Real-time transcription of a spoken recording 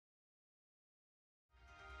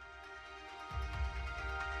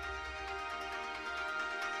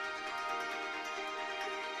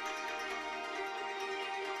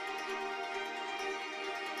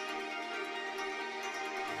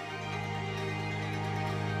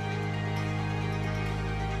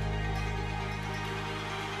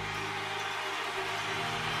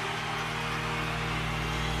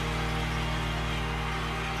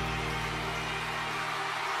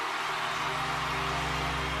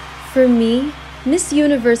For me, Miss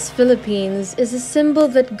Universe Philippines is a symbol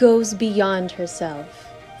that goes beyond herself.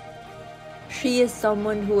 She is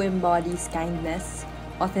someone who embodies kindness,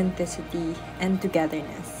 authenticity, and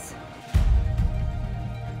togetherness.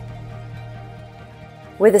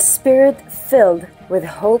 With a spirit filled with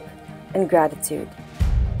hope and gratitude.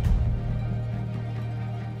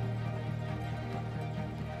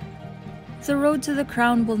 The road to the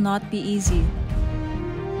crown will not be easy.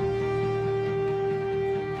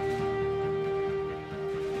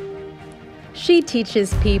 She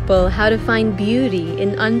teaches people how to find beauty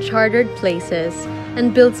in uncharted places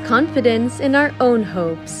and builds confidence in our own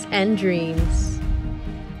hopes and dreams.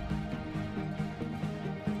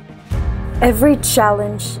 Every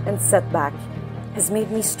challenge and setback has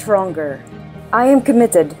made me stronger. I am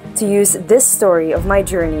committed to use this story of my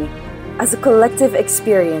journey as a collective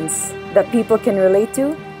experience that people can relate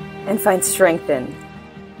to and find strength in.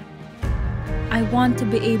 I want to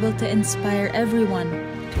be able to inspire everyone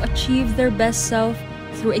to achieve their best self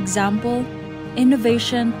through example,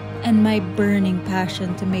 innovation, and my burning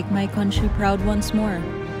passion to make my country proud once more.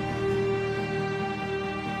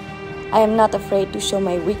 I am not afraid to show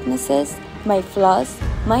my weaknesses, my flaws,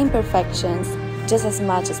 my imperfections, just as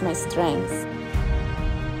much as my strengths.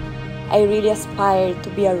 I really aspire to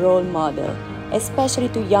be a role model, especially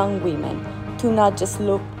to young women, to not just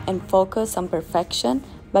look and focus on perfection,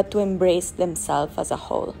 but to embrace themselves as a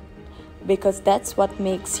whole. Because that's what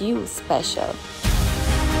makes you special.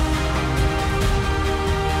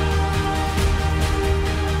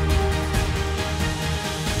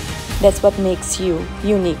 That's what makes you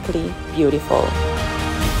uniquely beautiful.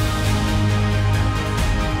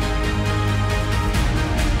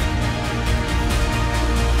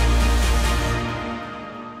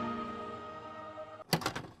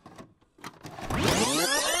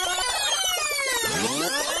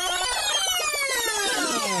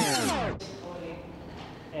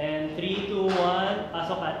 And 3, 2, 1,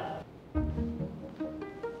 pasokan.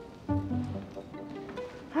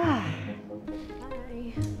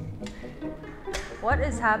 What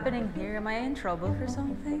is happening here? Am I in trouble for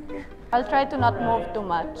something? I'll try to not move too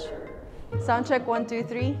much. Sound check 1, 2,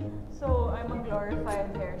 3. So I'm a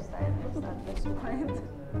glorified hairstylist at this point.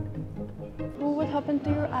 Oh, what happened to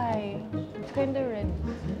your eye? It's kind of red.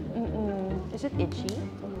 Is it itchy?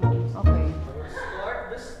 Okay. Start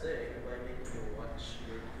this thing by making you watch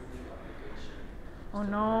your Google application. Oh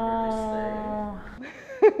no.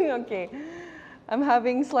 Okay. I'm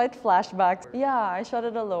having slight flashbacks. Yeah, I shot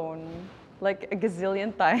it alone. Like a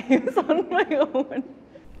gazillion times on my own.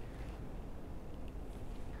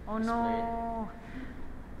 Oh no.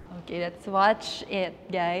 Okay, let's watch it,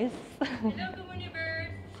 guys. Hello, Universe!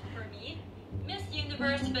 For me, Miss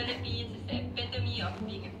Universe Philippines is the epitome of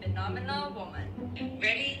being a phenomenal woman.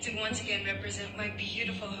 Ready to once again represent my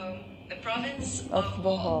beautiful home, the province Of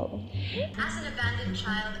Bohol. As an abandoned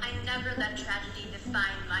child, I never let tragedy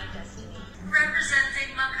define my destiny. Representing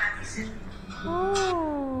Makati City.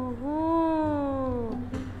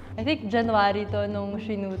 I think January to nung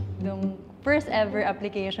first ever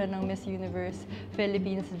application ng Miss Universe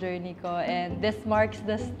Philippines journey ko, and this marks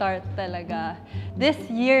the start talaga. This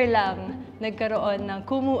year lang nagkaroon ng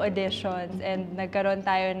Kumu auditions and nagkaroon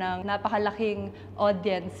tayo ng napakalaking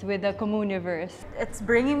audience with the Kumuniverse. It's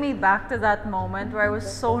bringing me back to that moment where I was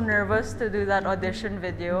so nervous to do that audition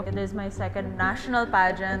video. It is my second national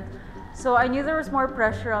pageant, so I knew there was more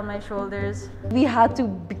pressure on my shoulders. We had to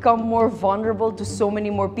become more vulnerable to so many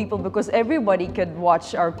more people because everybody could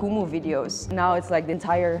watch our Kumu videos. Now it's like the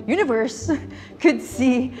entire universe could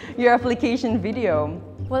see your application video.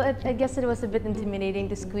 Well, I guess it was a bit intimidating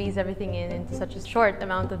to squeeze everything into such a short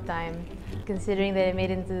amount of time. Considering that I made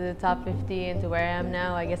it into the top 50 and to where I am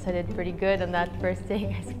now, I guess I did pretty good on that first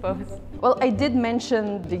day, I suppose. Well, I did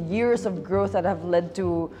mention the years of growth that have led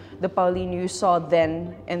to the Pauline you saw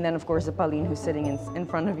then, and then of course the Pauline who's sitting in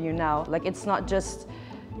front of you now. Like, it's not just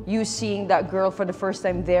you seeing that girl for the first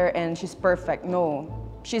time there and she's perfect. No,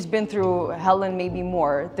 she's been through hell and maybe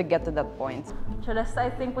more to get to that point. Celeste, I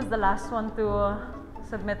think, was the last one to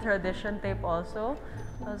submit her audition tape also.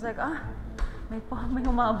 I was like, may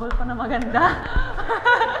humabol pa na maganda.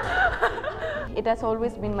 It has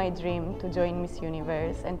always been my dream to join Miss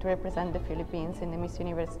Universe and to represent the Philippines in the Miss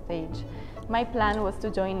Universe stage. My plan was to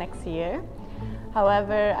join next year.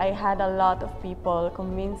 However, I had a lot of people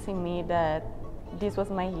convincing me that this was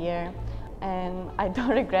my year, and I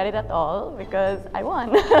don't regret it at all because I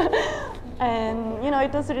won. And you know,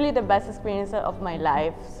 it was really the best experience of my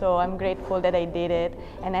life. So I'm grateful that I did it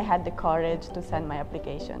and I had the courage to send my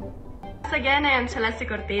application. Once again, I am Celeste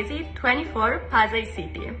Cortesi, 24, Pasay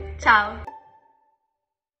City. Ciao!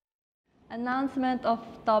 Announcement of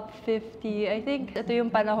top 50. I think ito yung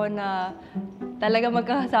panahon na talaga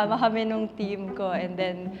magkakasama kami nung team ko, and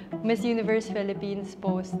then Miss Universe Philippines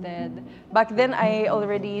posted. Back then, I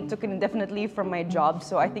already took indefinite leave from my job,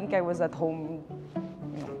 so I think I was at home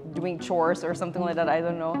doing chores or something like that, I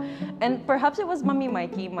don't know. And perhaps it was Mami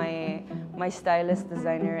Mikey, my stylist,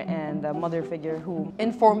 designer, and mother figure who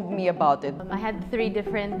informed me about it. I had 3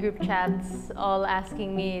 different group chats all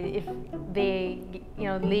asking me if they,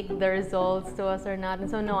 leaked the results to us or not. And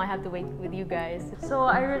so no, I have to wait with you guys. So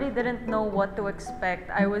I really didn't know what to expect.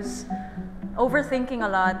 I was overthinking a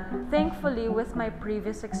lot. Thankfully, with my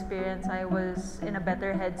previous experience, I was in a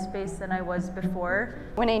better headspace than I was before.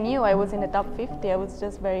 When I knew I was in the top 50, I was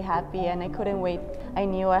just very happy and I couldn't wait. I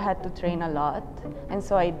knew I had to train a lot, and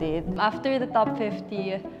so I did. After the top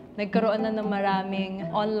 50, nagkaroon na ng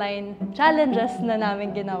maraming online challenges na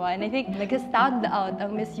namin ginawa. And I think nag-stand out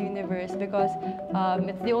ang Miss Universe because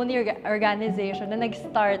it's the only organization na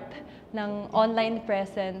nag-start ng online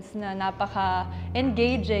presence na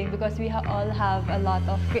napaka-engaging because we all have a lot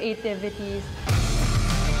of creativities.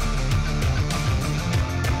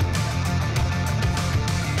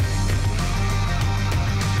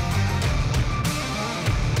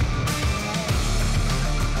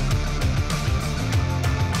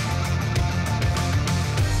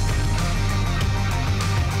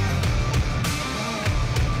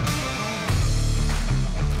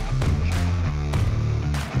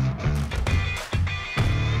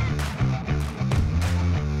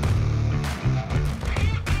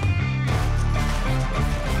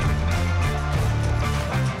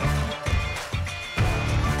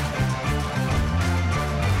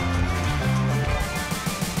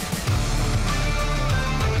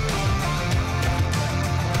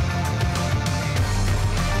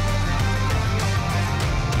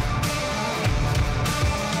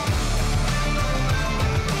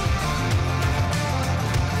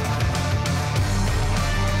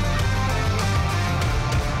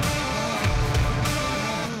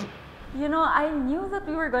 I knew that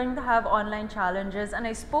we were going to have online challenges, and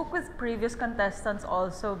I spoke with previous contestants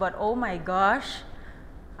also, but oh my gosh,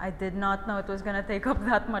 I did not know it was going to take up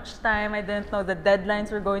that much time. I didn't know the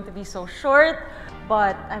deadlines were going to be so short,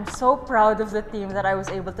 but I'm so proud of the team that I was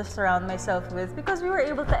able to surround myself with because we were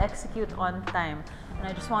able to execute on time. And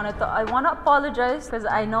I want to apologize because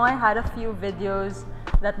I know I had a few videos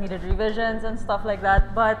that needed revisions and stuff like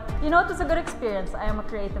that, but it was a good experience. I am a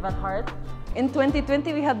creative at heart. In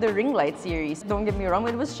 2020, we had the ring light series. Don't get me wrong,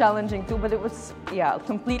 it was challenging too, but it was,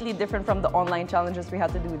 completely different from the online challenges we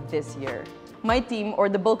had to do this year. My team, or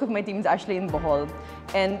the bulk of my team, is actually in Bohol.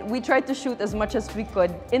 And we tried to shoot as much as we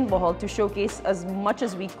could in Bohol to showcase as much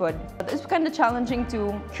as we could. It's kind of challenging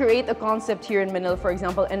to create a concept here in Manila, for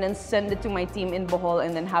example, and then send it to my team in Bohol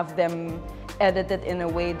and then have them edit it in a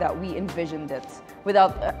way that we envisioned it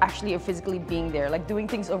without actually physically being there. Like doing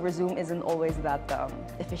things over Zoom isn't always that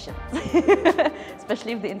efficient,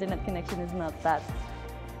 especially if the internet connection is not that.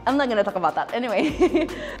 I'm not gonna talk about that anyway.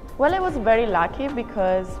 Well, I was very lucky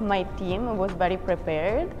because my team was very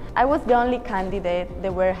prepared. I was the only candidate they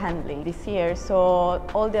were handling this year, so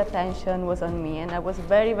all the attention was on me, and I was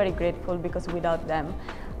very, very grateful because without them,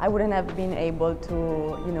 I wouldn't have been able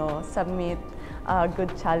to, submit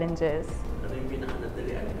good challenges.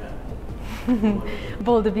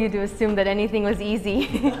 Bold of you to assume that anything was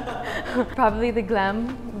easy. Probably the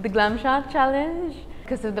glam shot challenge.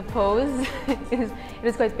 Because of the pose, it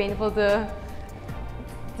was quite painful to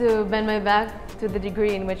bend my back to the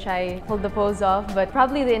degree in which I pulled the pose off, but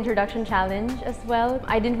probably the introduction challenge as well.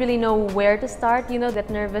 I didn't really know where to start, that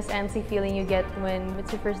nervous, antsy feeling you get when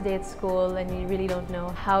it's your first day at school and you really don't know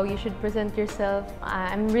how you should present yourself.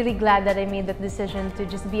 I'm really glad that I made that decision to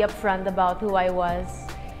just be upfront about who I was.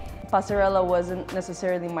 Passerella wasn't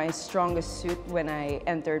necessarily my strongest suit when I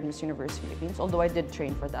entered Miss Universe Philippines, although I did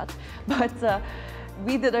train for that. But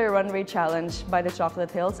we did a runway challenge by the Chocolate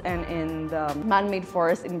Hills and in the man-made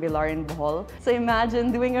forest in Bilar in Bohol. So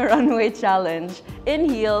imagine doing a runway challenge in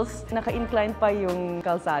heels, naka-incline pa yung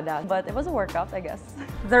kalsada. But it was a workout, I guess.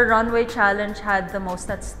 The runway challenge had the most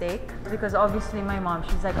at stake because obviously my mom,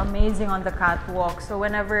 she's like amazing on the catwalk. So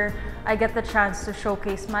whenever I get the chance to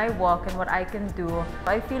showcase my walk and what I can do,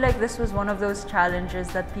 I feel like this was one of those challenges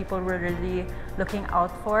that people were really looking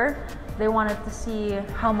out for. They wanted to see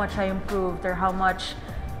how much I improved or how much,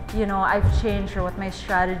 I've changed or what my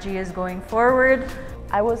strategy is going forward.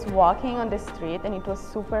 I was walking on the street and it was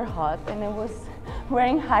super hot and I was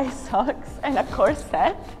wearing high socks and a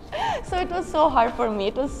corset. So it was so hard for me,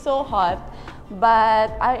 it was so hot.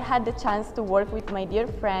 But I had the chance to work with my dear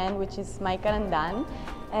friend, which is Micah and Dan.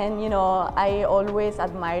 And I always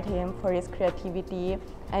admired him for his creativity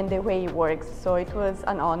and the way he works. So it was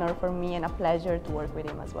an honor for me and a pleasure to work with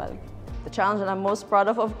him as well. The challenge that I'm most proud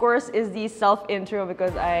of course, is the self-intro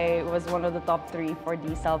because I was one of the top 3 for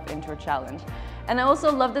the self-intro challenge. And I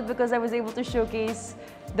also loved it because I was able to showcase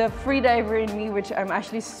the freediver in me, which I'm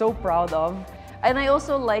actually so proud of. And I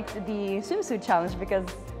also liked the swimsuit challenge because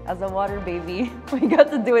as a water baby, we got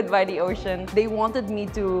to do it by the ocean. They wanted me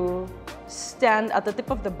to stand at the tip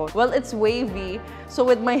of the boat. Well, it's wavy, so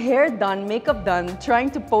with my hair done, makeup done, trying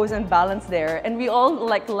to pose and balance there, and we all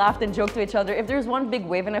like laughed and joked to each other. If there's one big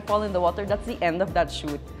wave and I fall in the water, that's the end of that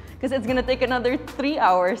shoot. Because it's gonna take another 3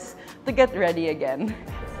 hours to get ready again.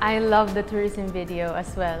 I love the tourism video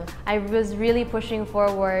as well. I was really pushing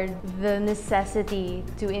forward the necessity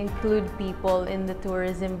to include people in the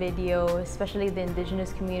tourism video, especially the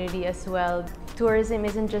indigenous community as well. Tourism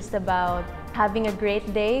isn't just about having a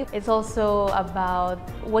great day, it's also about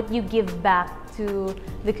what you give back to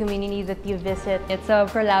the community that you visit. It's a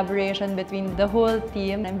collaboration between the whole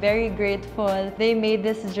team. I'm very grateful. They made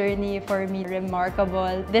this journey for me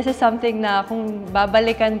remarkable. This is something na kung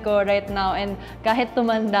babalikan ko right now and kahit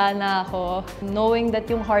tumanda na ako, knowing that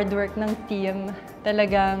yung hard work ng team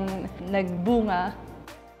talagang nagbunga.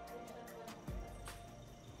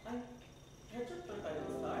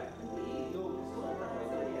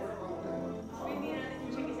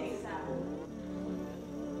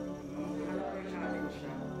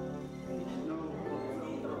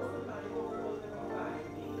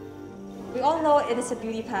 We all know it is a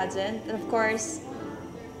beauty pageant, and of course,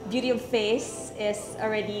 beauty of face is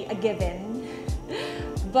already a given.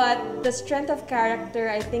 But the strength of character,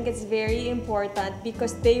 I think it's very important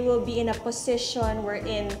because they will be in a position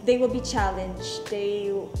wherein they will be challenged. They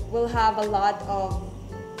will have a lot of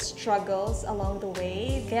struggles along the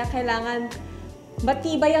way. Kaya kailangan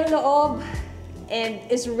matibay ang loob and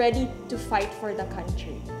is ready to fight for the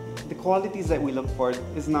country. The qualities that we look for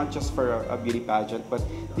is not just for a beauty pageant, but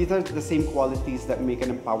these are the same qualities that make an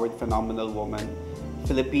empowered, phenomenal woman,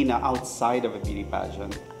 Filipina, outside of a beauty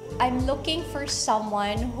pageant. I'm looking for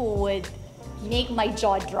someone who would make my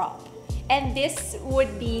jaw drop. And this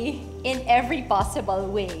would be in every possible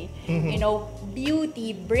way. You know,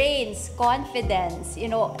 beauty, brains, confidence, you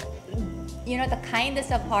know, the kindness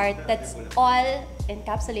of heart, that's all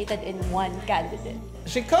encapsulated in one candidate.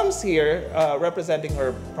 She comes here representing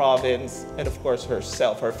her province and of course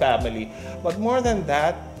herself, her family. But more than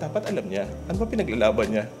that, dapat alam niya, ano ba pinaglalaban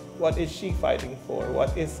niya? What is she fighting for?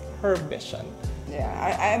 What is her mission? Yeah,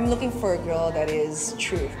 I'm looking for a girl that is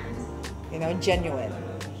true, genuine,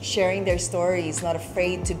 sharing their stories, not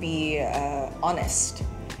afraid to be honest.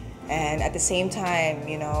 And at the same time,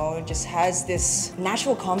 just has this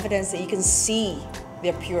natural confidence that you can see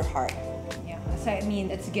their pure heart. So, I mean,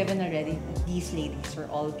 it's given already. These ladies are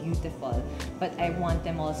all beautiful, but I want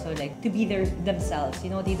them also to be themselves. They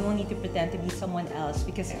don't need to pretend to be someone else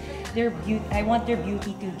because I want their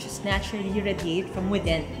beauty to just naturally radiate from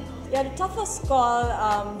within. Yeah, the toughest call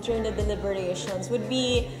during the deliberations would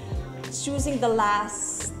be choosing the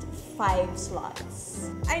last 5 slots.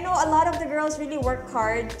 I know a lot of the girls really work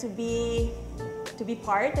hard to be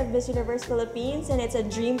part of Miss Universe Philippines, and it's a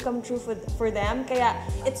dream come true for them. Kaya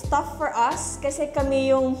it's tough for us kasi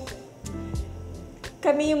kami yung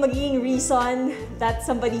magiging reason that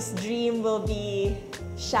somebody's dream will be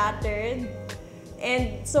shattered.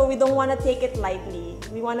 And so we don't want to take it lightly.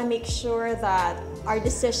 We want to make sure that our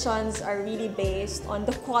decisions are really based on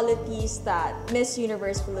the qualities that Miss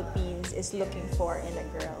Universe Philippines is looking for in a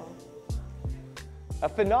girl. A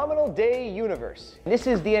phenomenal day, Universe. This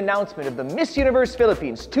is the announcement of the Miss Universe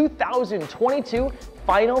Philippines 2022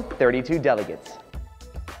 final 32 delegates.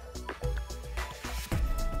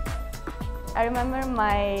 I remember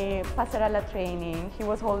my pasarela training, he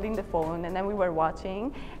was holding the phone and then we were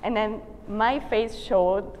watching and then my face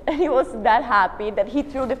showed and he was that happy that he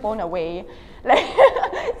threw the phone away. Like,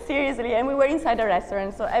 seriously, and we were inside a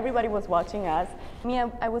restaurant, so everybody was watching us.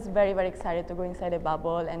 I was very, very excited to go inside the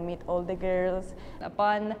bubble and meet all the girls.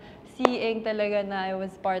 Upon seeing talaga na I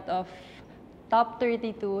was part of top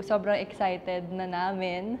 32, sobrang excited na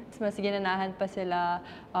namin. Mas ginanahan pa sila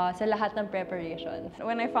sa lahat ng preparations.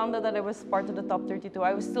 When I found out that I was part of the top 32,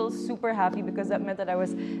 I was still super happy because that meant that I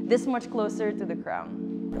was this much closer to the crown.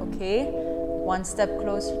 Okay, one step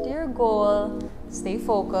closer to your goal, stay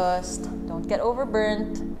focused, don't get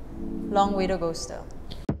overburnt, long way to go still.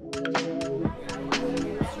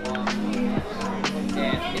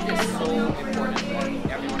 It is so important that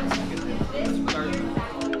everyone is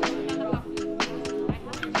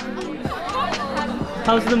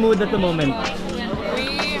How's the mood at the moment?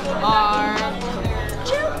 We are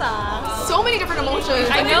chill. So many different emotions.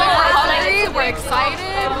 I know. We're hungry, we're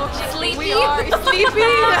excited, Sleepy. we are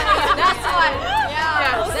sleepy. That's one.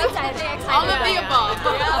 Yeah. Definitely excited. All of the above.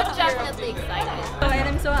 Yeah, definitely excited. And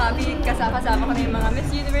I'm so happy kasama ko na yung mga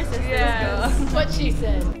Miss Universe sisters ko. What she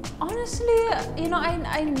said. Honestly, you know,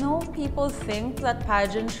 I know people think that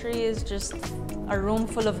pageantry is just a room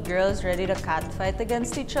full of girls ready to catfight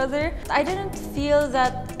against each other. I didn't feel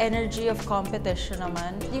that energy of competition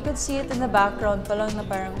naman. You could see it in the background pa lang na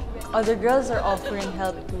parang other girls are offering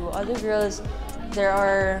help too. Other girls, there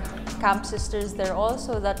are camp sisters there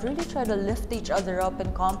also that really try to lift each other up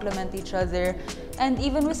and compliment each other. And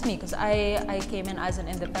even with me, because I came in as an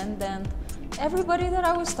independent, everybody that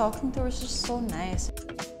I was talking to was just so nice.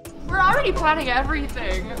 We're already planning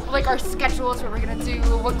everything. Like our schedules, what we're gonna do,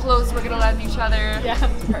 what clothes we're gonna lend each other. Yeah,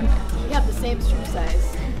 perfect. We have the same shoe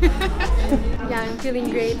size. Yeah, I'm feeling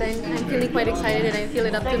great. I'm feeling quite excited and I feel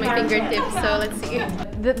it up to my fingertips, so let's see.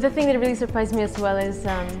 The thing that really surprised me as well is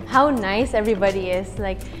how nice everybody is.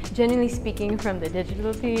 Like, genuinely speaking, from the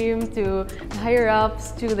digital team to the higher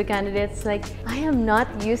ups to the candidates, like, I am not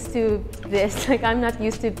used to this. Like, I'm not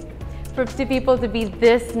used to people to be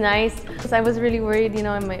this nice. So I was really worried, you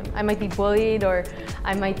know, I might be bullied or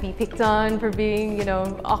I might be picked on for being, you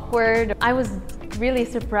know, awkward. I was really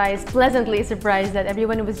surprised, pleasantly surprised that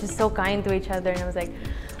everyone was just so kind to each other, and I was like,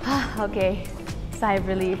 ah, okay, sigh of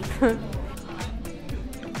relief.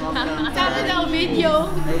 Sabi daw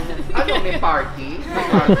video. Ano, may party? May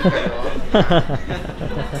party kayo?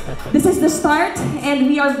 This is the start,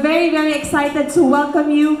 and we are very, very excited to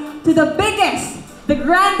welcome you to the biggest, the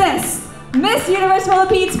grandest Miss Universe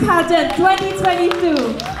Philippines pageant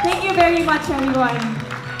 2022. Thank you very much, everyone.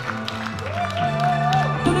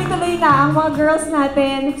 Tuloy-tuloy na ang mga girls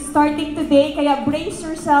natin starting today, kaya brace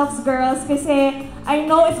yourselves, girls, kasi I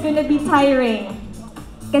know it's gonna be tiring.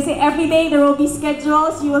 Kasi every day there will be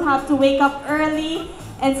schedules, you will have to wake up early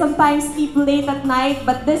and sometimes sleep late at night,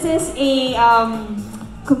 but this is a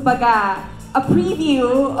kumbaga, a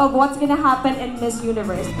preview of what's gonna happen in Miss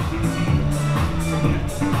Universe.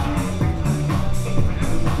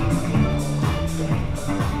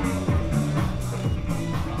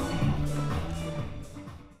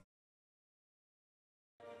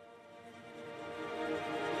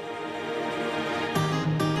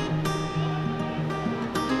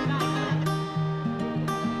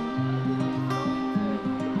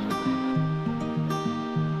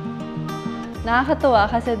 Nakakatuwa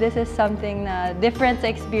kasi this is something na different sa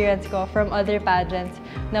experience ko from other pageants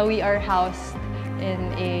na we are housed in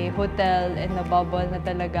a hotel, in a bubble na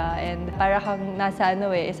talaga, and para kang nasa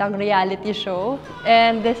isang reality show.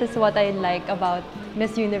 And this is what I like about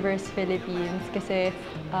Miss Universe Philippines kasi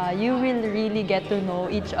you will really get to know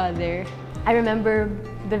each other. I remember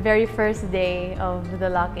the very first day of the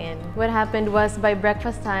lock-in. What happened was by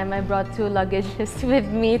breakfast time, I brought 2 luggages with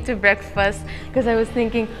me to breakfast because I was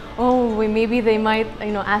thinking, oh, maybe they might, you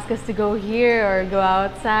know, ask us to go here or go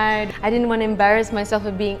outside. I didn't want to embarrass myself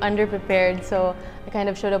of being underprepared, so I kind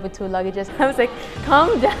of showed up with 2 luggages. I was like,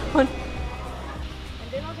 calm down.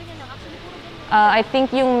 I think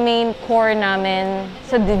yung main core namin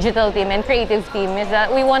sa digital team and creative team is that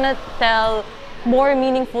we want to tell more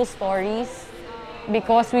meaningful stories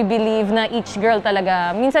because we believe na each girl talaga,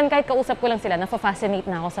 minsan kahit kausap ko lang sila, nafa-fascinate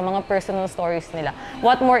na ako sa mga personal stories nila.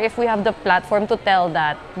 What more if we have the platform to tell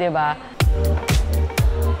that, di ba?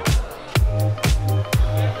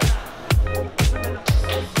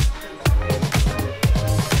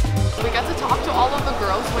 We get to talk to all of the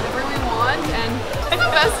girls whenever we want, and it's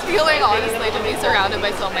the best feeling, honestly, to be surrounded by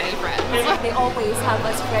so many friends. They always have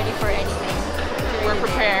us ready for anything. We're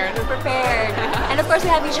prepared. We're prepared. And of course, we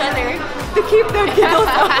have each other to keep their giggles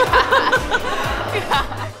up.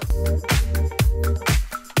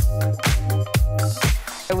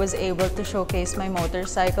 I was able to showcase my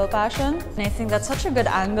motorcycle passion. And I think that's such a good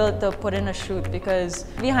angle to put in a shoot because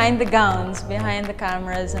behind the gowns, behind the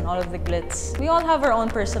cameras and all of the glitz, we all have our own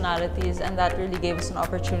personalities, and that really gave us an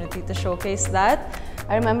opportunity to showcase that.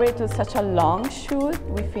 I remember it was such a long shoot.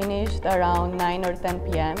 We finished around 9 or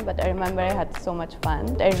 10 p.m. but I remember I had so much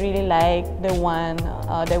fun. I really liked the one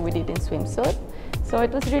that we did in swimsuit. So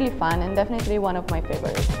it was really fun and definitely one of my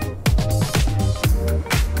favorites.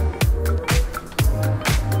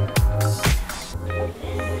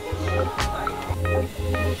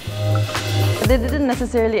 They didn't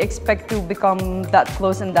necessarily expect to become that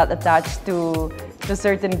close and that attached to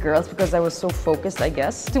certain girls because I was so focused, I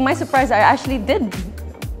guess. To my surprise, I actually did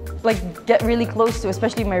get really close to,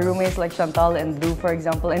 especially my roommates like Chantal and Lou, for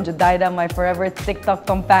example, and Jedidah, my forever TikTok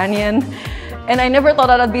companion. And I never thought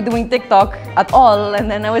that I'd be doing TikTok at all, and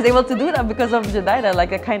then I was able to do that because of Jedidah.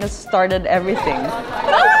 Like, it kind of started everything.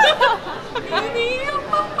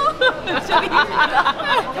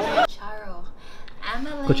 Charo.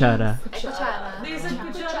 Emily. Kuchara. Kuchara. They said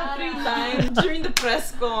kuchara 3 times during the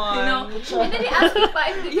press con. You know, and then they asked me if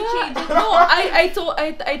I could change it. No,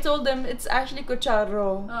 I told them it's actually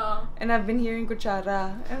kucharo. And I've been hearing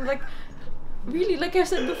kuchara. And I'm like, really, like I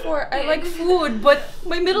said before, I like food, but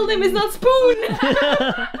my middle name is not Spoon.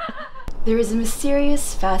 There is a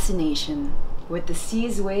mysterious fascination with the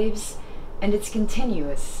sea's waves and its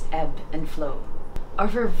continuous ebb and flow.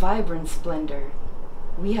 Of her vibrant splendor,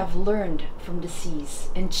 we have learned from the sea's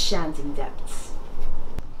enchanting depths.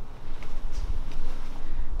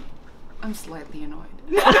 I'm slightly annoyed.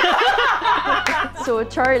 So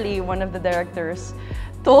Charlie, one of the directors,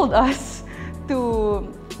 told us to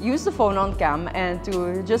use the phone on cam and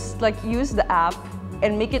to just like use the app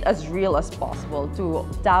and make it as real as possible, to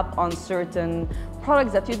tap on certain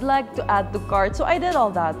products that you'd like to add to cart. So I did all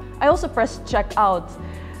that. I also pressed checkout,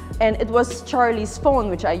 and it was Charlie's phone,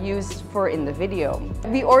 which I used for in the video.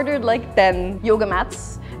 We ordered like 10 yoga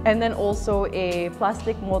mats and then also a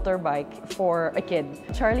plastic motorbike for a kid.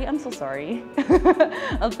 Charlie, I'm so sorry.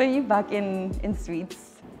 I'll pay you back in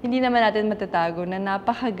sweets. Hindi naman natin matatago na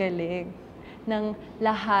napakagaling ng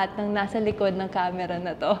lahat ng nasa likod ng camera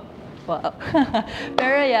na to. Wow.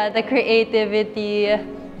 Pero yeah, the creativity,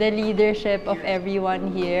 the leadership of everyone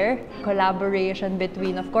here, collaboration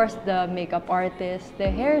between, of course, the makeup artist, the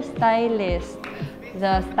hairstylist,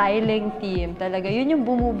 the styling team. Talaga, yun yung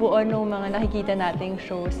bumubuo ng mga nakikita nating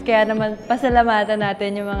shows. Kaya naman, pasalamatan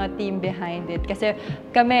natin yung mga team behind it. Kasi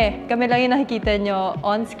kami lang yung nakikita nyo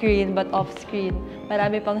on screen but off screen.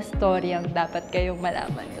 Marami pang story ang dapat kayong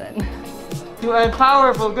malaman dyan. 2 and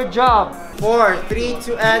powerful, good job. 4, 3,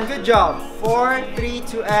 2 and good job. 4, 3,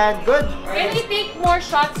 2 and good. Can we take more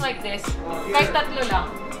shots like this? Kahit tatlo lang.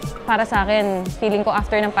 Para sa akin, feeling ko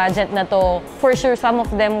after ng pageant na to, for sure some of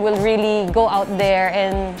them will really go out there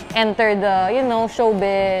and enter the, you know,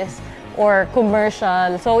 showbiz or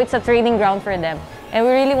commercial. So it's a training ground for them. And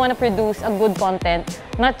we really want to produce a good content,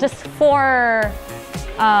 not just for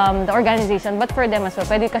the organization, but for them as well.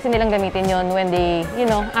 Pwede kasi nilang gamitin yun when they, you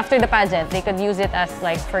know, after the pageant, they could use it as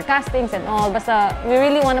like for castings and all. Basta, we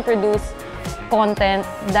really want to produce content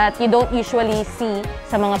that you don't usually see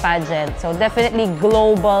sa mga pageant. So definitely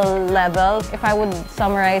global level. If I would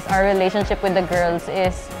summarize our relationship with the girls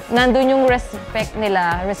is nandun yung respect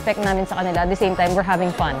nila, respect namin sa kanila. At the same time, we're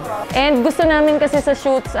having fun. And gusto namin kasi sa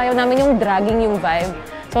shoots, ayaw namin yung dragging yung vibe.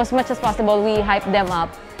 So as much as possible, we hype them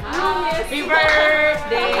up. Happy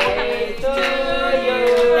birthday to you!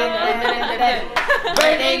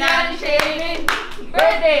 Birthday natin, Shaming!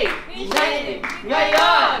 Birthday! Shaming!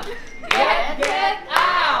 Ngayon! Get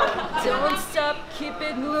out! Don't stop, keep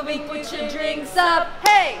it moving, put your drinks up.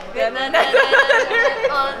 Hey! I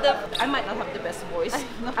might not have the best voice.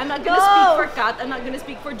 I'm not gonna speak for Kat, I'm not gonna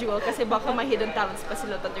speak for Jewel kasi baka may hidden talents pa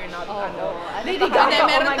sila that they're not, Lady Gaga,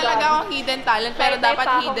 meron talaga akong hidden talent pero dapat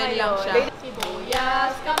hidden lang siya.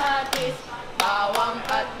 Sibuyas, kamatis, bawang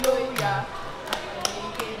at luya.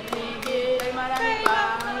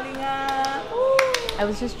 I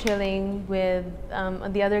was just chilling with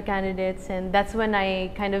the other candidates, and that's when I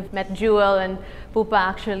kind of met Jewel and Pupa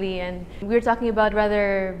actually, and we were talking about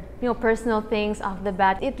rather, you know, personal things off the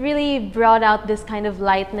bat. It really brought out this kind of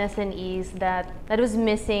lightness and ease that was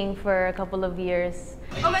missing for a couple of years.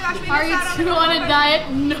 Oh my gosh, are you too on a diet?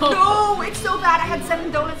 No. No, it's so bad. I had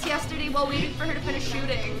 7 donuts yesterday while waiting for her to finish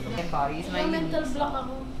shooting. Bodies, my mental block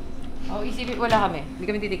ako. Oh, isipin, wala kami. Hindi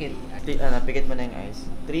kami titigil. Pikit mo na yung eyes.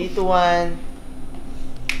 3, 2, 1.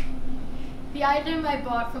 The item I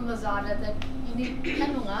bought from Lazada that you need,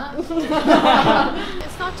 ano nga?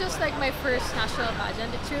 It's not just like my first national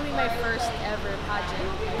pageant, it's really my first ever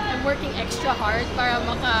pageant. I'm working extra hard para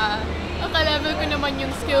maka-level ko naman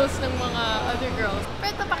yung skills ng mga other girls.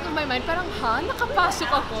 Pero at the back of my mind, parang,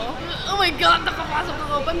 nakapasok ako? Oh my God, nakapasok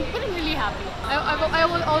ako! But I'm really happy. I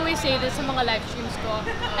will always say this sa mga live streams ko.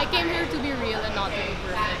 I came here to be real and not to be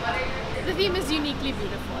perfect. The theme is uniquely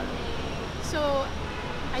beautiful. So,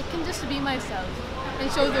 I can just be myself and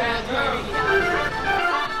show the world who I really am.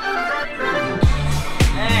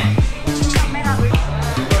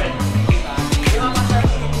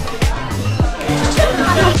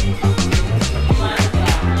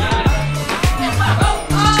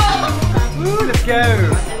 Woo, let's go!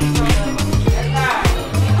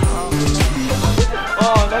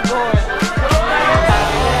 Oh, that's hard.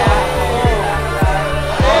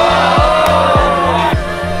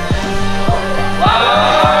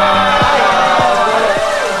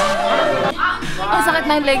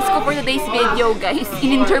 Ng legs ko for today's video, guys.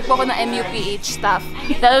 In-injure po ako ng MUPH staff.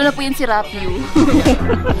 Lalo na po yun si Rapyu.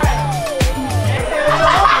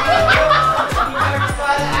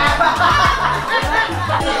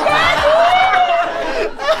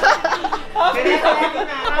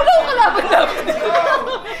 Wala ko kalaban-laban.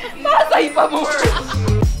 Pasay pa mo.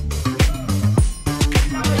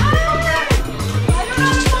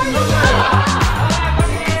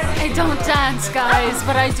 I don't dance, guys,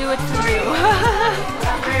 but I do it for you. 1,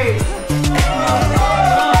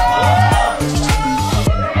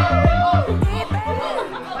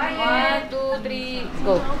 2, 3,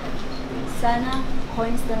 go. Sana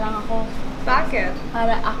coins na lang ako. Bakit?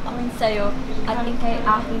 Para akawin sa'yo at ikay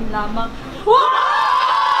akin lamang.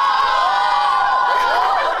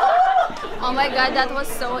 Oh my god, that was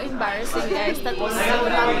so embarrassing, guys. That was so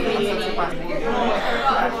not really.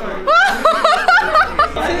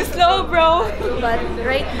 Slow, bro. But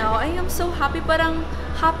right now, I am so happy. Parang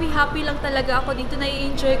happy lang talaga ako dito.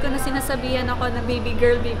 Nai-enjoy ko na sinasabihan ako na baby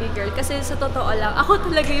girl. Kasi sa totoo lang, ako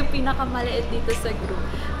talaga yung pinakamaliit dito sa group.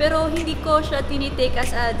 Pero hindi ko siya tinitake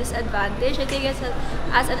as a disadvantage. I take it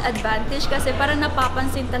as an advantage kasi parang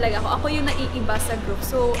napapansin talaga ako. Ako yung naiiba sa group.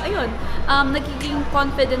 So, ayun. Nagiging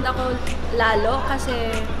confident ako lalo kasi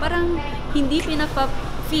parang hindi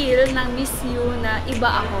pinapa-feel ng Miss U na iba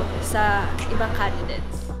ako sa ibang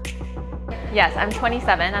candidates. Yes, I'm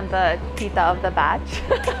 27. I'm the tita of the batch.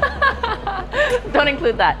 Don't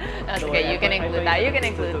include that. That's okay. You can include that. You can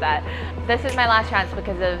include that. This is my last chance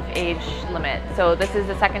because of age limit. So this is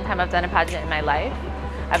the second time I've done a pageant in my life.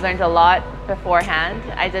 I've learned a lot beforehand.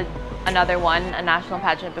 I did another one, a national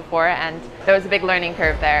pageant before, and there was a big learning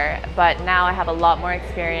curve there. But now I have a lot more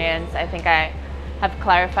experience. I think I have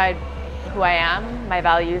clarified who I am. My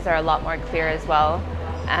values are a lot more clear as well.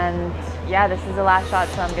 And yeah, this is the last shot,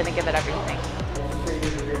 so I'm gonna give it everything.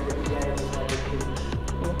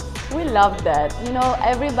 We loved that. You know,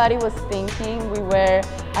 everybody was thinking we were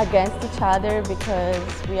against each other because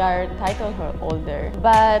we are title holder.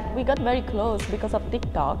 But we got very close because of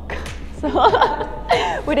TikTok. So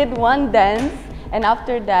we did one dance, and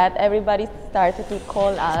after that, everybody started to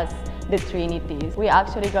call us the Trinities. We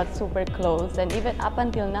actually got super close, and even up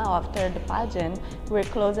until now, after the pageant, we're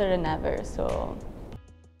closer than ever. So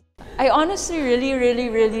I honestly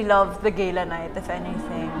really love the gala night, if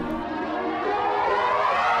anything.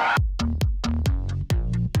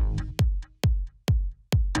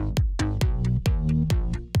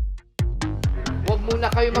 Huwag muna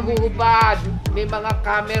kayo maghuhubad. May mga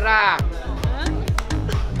camera.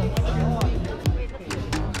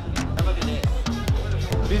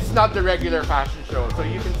 This is not the regular fashion show, so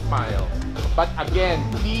you can smile. But again,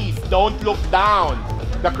 please don't look down.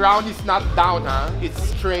 The crown is not down, huh? It's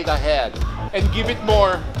straight ahead. And give it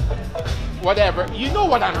more, whatever. You know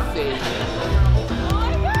what I'm saying.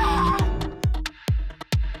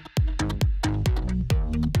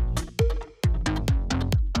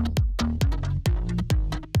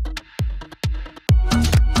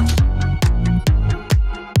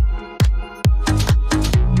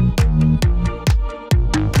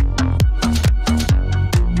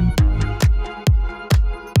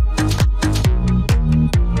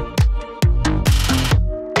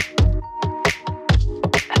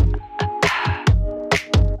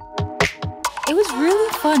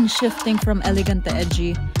 Shifting from elegant to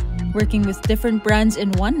edgy, working with different brands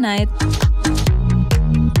in one night.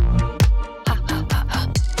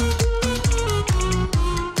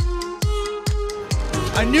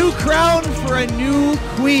 A new crown for a new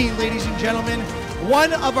queen, ladies and gentlemen.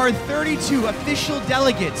 One of our 32 official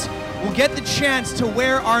delegates will get the chance to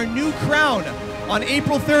wear our new crown on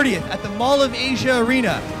April 30th at the Mall of Asia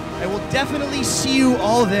Arena. I will definitely see you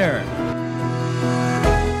all there.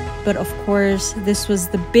 But of course, this was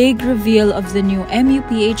the big reveal of the new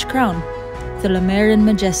MUPH crown, the La Mer and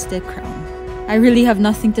Majestic crown. I really have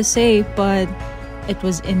nothing to say, but it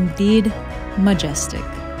was indeed majestic.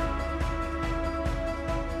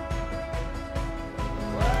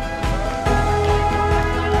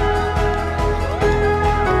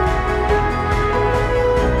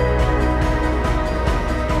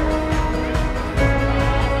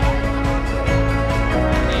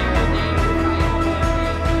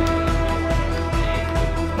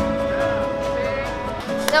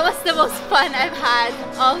 That was the most fun I've had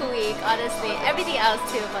all week, honestly. Everything else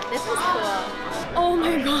too, but this was cool. Oh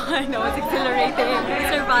my god, that was exhilarating. We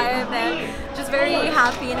survived and just very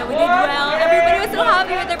happy. You know, we did well. Everybody was so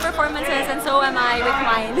happy with their performances and so am I with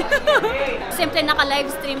mine. Simple naka-live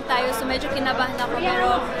stream tayo, so medyo kinabahan ako,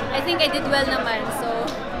 pero I think I did well naman, so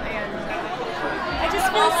ayun. I just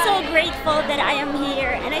feel so grateful that I am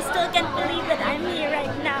here and I still can't believe that I'm here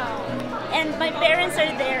right now. And my parents are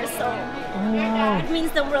there, so it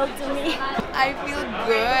means the world to me. I feel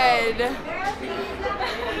good.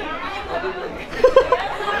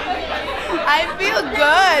 I feel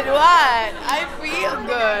good. What? I feel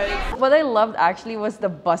good. What I loved actually was the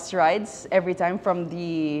bus rides every time from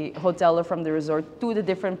the hotel or from the resort to the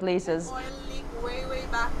different places. Way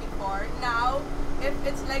back before. Now, if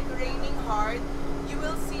it's like raining hard, you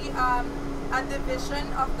will see a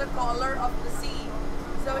division of the color of the sea.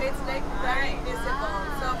 So it's like very visible.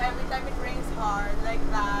 So every time it rains hard like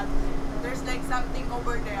that, there's like something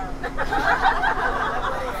over there.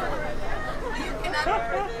 You cannot.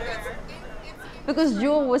 Because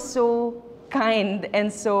Jewel was so kind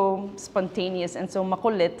and so spontaneous and so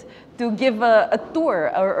makulit to give a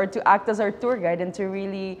tour or to act as our tour guide and to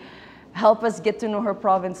really help us get to know her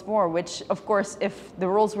province more, which of course if the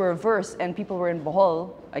roles were reversed and people were in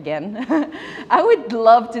Bohol again, I would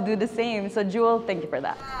love to do the same. So Jewel, thank you for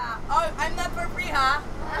that. Oh, I'm not for free, huh?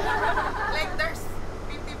 Like there's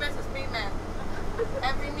 50 pesos payment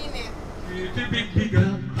every minute.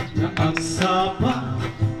 Bibig-bigan na ang sapa,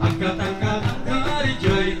 ang katangkang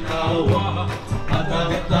karidya'y tawa.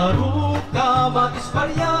 Matagtaro ka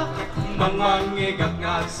matisparya, mga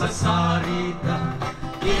ngegag-ngag sa sarita.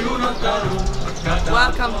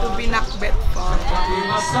 Welcome to Binakbet Farm.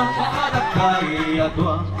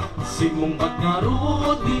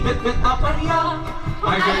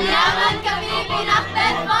 Mayaman kami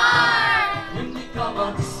Binakbet Farm! Hindi ka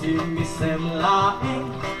magsimisem laing,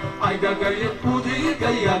 ay gagayat pudi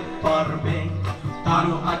gayag parmeng.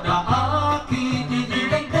 Taro ada aki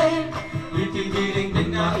tigiling-deng,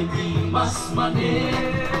 itigiling-deng na hindi mas manin.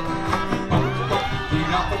 Pagpapok,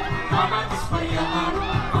 tinapok, mamatis payaan.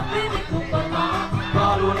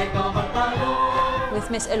 With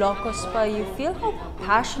Miss Ilocos pa, you feel how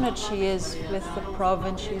passionate she is with the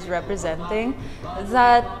province she's representing,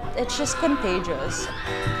 that it's just contagious.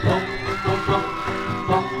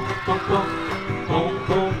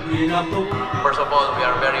 First of all, we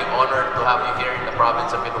are very honored to have you here in the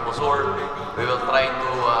province of Ilocos. We will try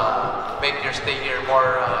to make your stay here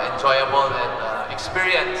more enjoyable and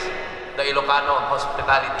experience the Ilocano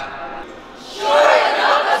hospitality.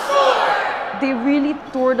 They really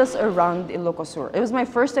toured us around Ilocos. It was my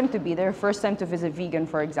first time to be there, first time to visit vegan,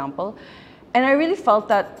 for example. And I really felt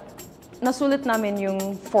that nasulit namin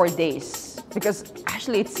yung 4 days. Because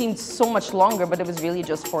actually it seemed so much longer, but it was really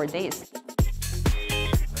just 4 days.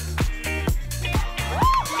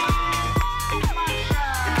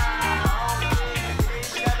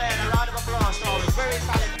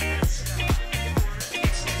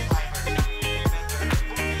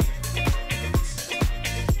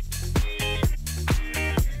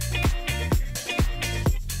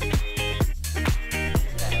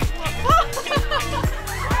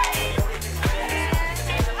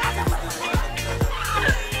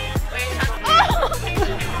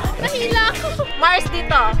 Mars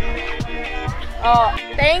dito. Oh,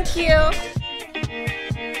 thank you.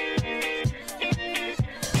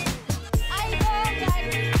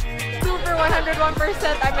 Super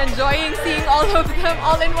 101%. I'm enjoying seeing all of them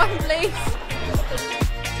all in one place.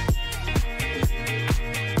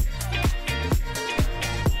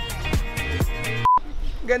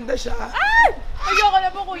 Ganda siya. Ah! Ayoko na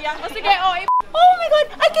po, kuya. O sige, oh. Oh my God!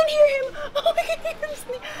 I can hear him! Oh, I can hear him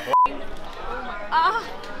sneak. Ah!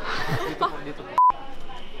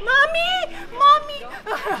 Mommy! Mommy!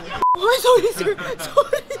 Oh, sorry, sir.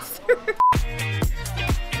 Sorry, sir.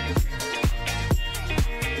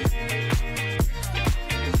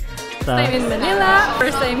 First time in Manila,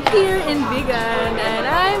 first time here in Vigan, and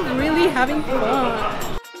I'm really having fun.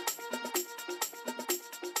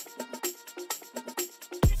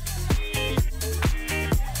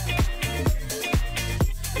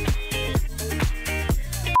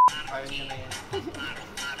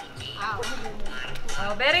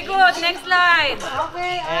 Oh, very good. Next slide.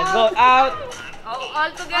 Okay. And go out. Oh,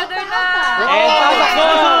 all together na.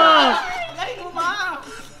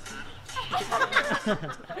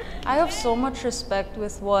 I have so much respect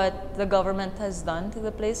with what the government has done to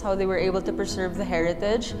the place, how they were able to preserve the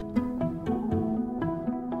heritage.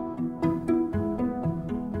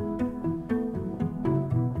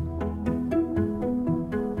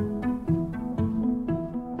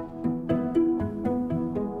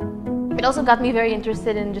 It also got me very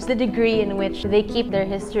interested in just the degree in which they keep their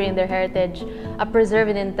history and their heritage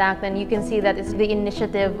preserved and intact, and you can see that it's the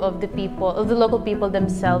initiative of the people, of the local people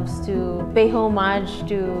themselves, to pay homage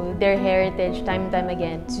to their heritage time and time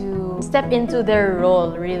again, to step into their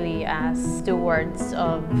role really as stewards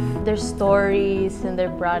of their stories and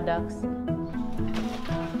their products.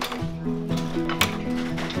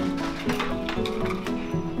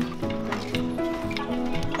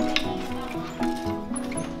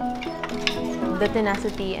 The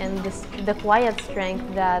tenacity and the quiet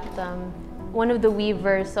strength that one of the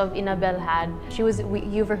weavers of Inabel had. She was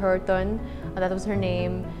Uver Horton, that was her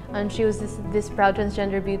name, and she was this proud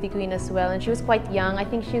transgender beauty queen as well. And she was quite young. I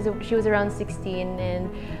think she was around 16,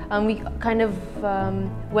 and we kind of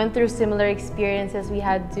went through similar experiences. We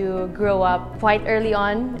had to grow up quite early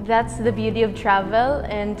on. That's the beauty of travel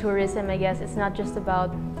and tourism, I guess. It's not just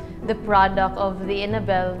about the product of the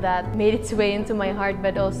Inabel that made its way into my heart,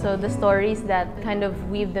 but also the stories that kind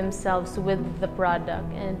of weave themselves with the product,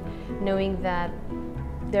 and knowing that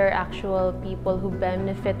there are actual people who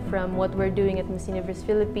benefit from what we're doing at Miss Universe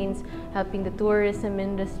Philippines, helping the tourism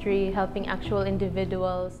industry, helping actual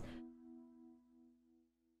individuals.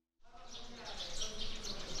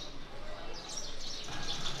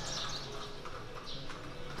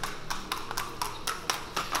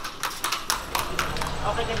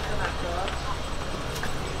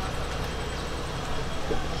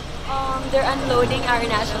 They're unloading our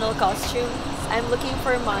national costumes. I'm looking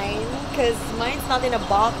for mine because mine's not in a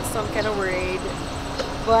box, so I'm kind of worried.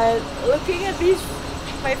 But looking at these,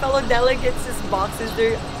 my fellow delegates' boxes,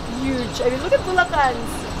 they're huge. I mean, look at Bulacan's.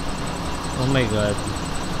 Oh my god.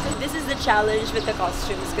 This is the challenge with the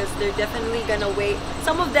costumes because they're definitely gonna weigh.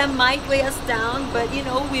 Some of them might weigh us down, but you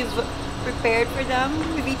know, we've prepared for them.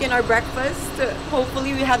 We've eaten our breakfast.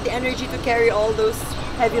 Hopefully we have the energy to carry all those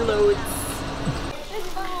heavy loads.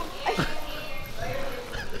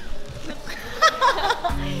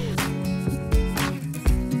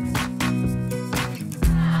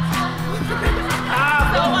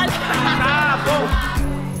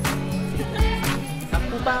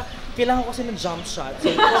 Kailangan ko kasi ng jump shot. So,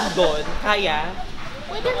 kung doon, kaya.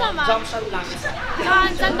 Pwede naman. Jump shot lang isa.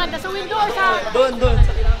 Saan banda? Sa window or sa... Doon.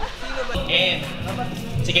 And,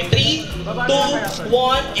 sige, 3, 2,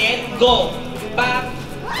 1, and go. Back.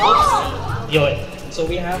 Oops. Yun. So,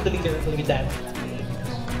 we have to be careful with that.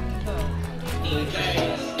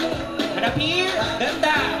 Okay. Harap here.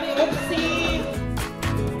 Ganda. Oopsie.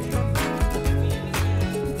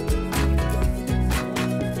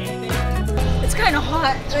 It's kind of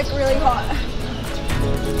hot, like really hot.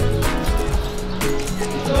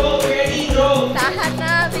 Go, ready, go. Tahan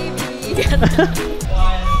na, baby.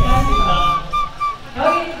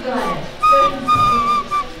 Okay, go ahead.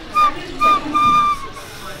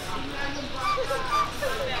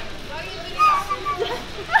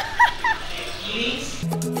 Please.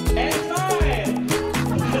 And smile.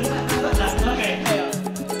 Okay.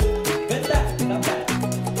 Ganda.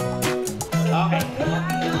 Okay.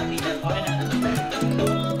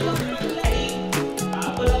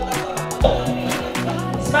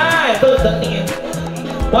 Smile! Don't tingin.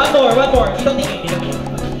 One more. Dito tingin.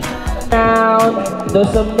 Down. Do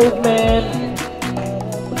some movement.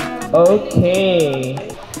 Okay.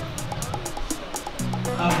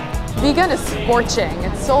 Vegan is scorching.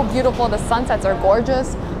 It's so beautiful. The sunsets are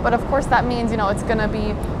gorgeous. But of course that means, you know, it's gonna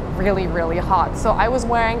be really, really hot. So I was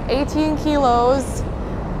wearing 18 kilos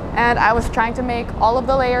and I was trying to make all of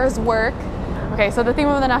the layers work. Okay, so the theme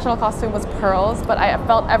of the national costume was pearls, but I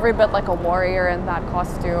felt every bit like a warrior in that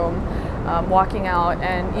costume, walking out,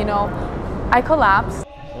 and you know, I collapsed.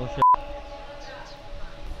 Oh shit.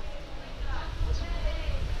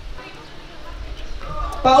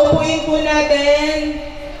 Paupuin po natin.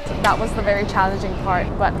 That was the very challenging part,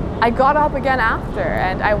 but I got up again after,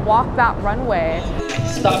 and I walked that runway.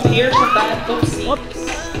 Stop here sa that. Oopsie. Whoops.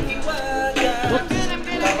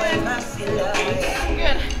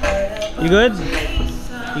 You good?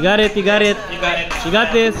 You got it. You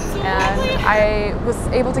got this. And I was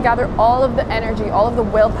able to gather all of the energy, all of the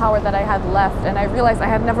willpower that I had left, and I realized I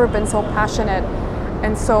had never been so passionate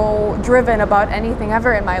and so driven about anything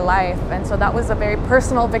ever in my life. And so that was a very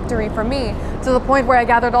personal victory for me, to the point where I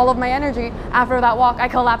gathered all of my energy. After that walk, I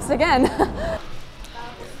collapsed again.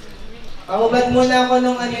 Ahubad muna ako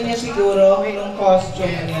nung ano niya siguro, nung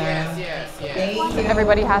costume niya. Yes.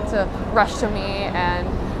 Everybody had to rush to me, and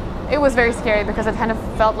it was very scary because it kind of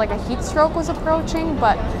felt like a heat stroke was approaching.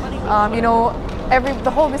 But you know, the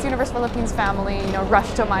whole Miss Universe Philippines family, you know,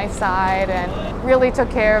 rushed to my side and really took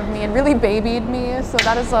care of me and really babied me. So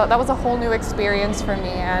that was a whole new experience for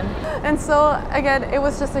me, and so again, it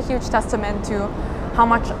was just a huge testament to how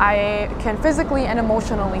much I can physically and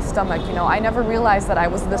emotionally stomach. You know, I never realized that I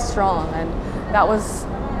was this strong, and that was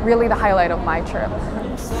really the highlight of my trip.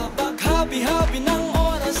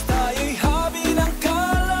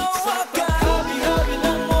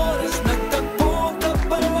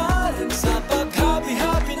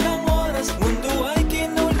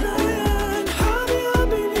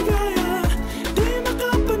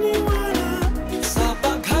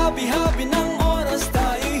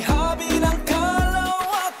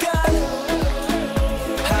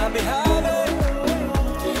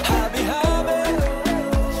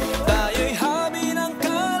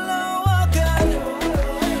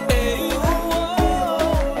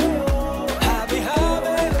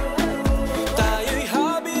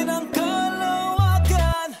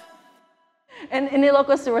 in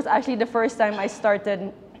Ilocos Sur was actually the first time I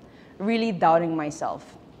started really doubting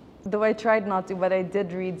myself. Though I tried not to, but I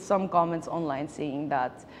did read some comments online saying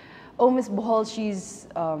that, oh, Miss Bohol, she's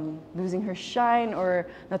losing her shine, or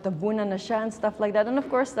natabuna na siya and stuff like that. And of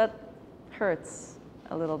course, that hurts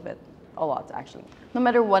a little bit, a lot actually. No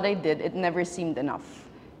matter what I did, it never seemed enough.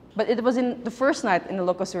 But it was in the first night in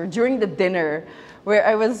Ilocos Sur, during the dinner, where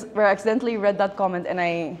I accidentally read that comment and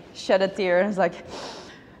I shed a tear and I was like,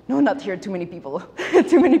 no, not here, too many people.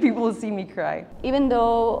 Too many people will see me cry. Even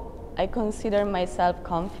though I consider myself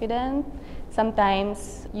confident,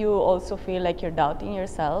 sometimes you also feel like you're doubting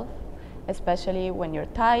yourself, especially when you're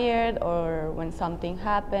tired or when something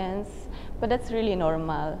happens. But that's really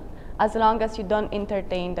normal. As long as you don't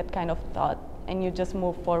entertain that kind of thought and you just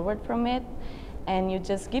move forward from it, and you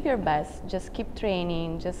just give your best, just keep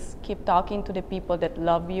training, just keep talking to the people that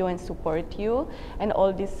love you and support you, and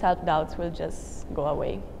all these self-doubts will just go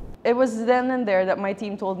away. It was then and there that my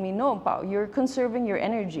team told me, no, Pao, you're conserving your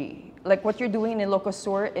energy. Like what you're doing in Ilocos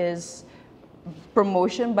Sur is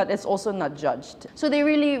promotion, but it's also not judged. So they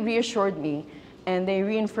really reassured me and they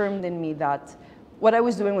reaffirmed in me that what I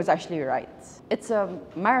was doing was actually right. It's a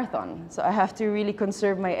marathon, so I have to really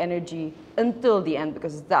conserve my energy until the end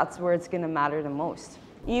because that's where it's gonna matter the most.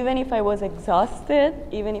 Even if I was exhausted,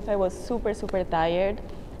 even if I was super, super tired,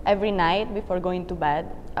 every night before going to bed,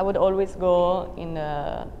 I would always go in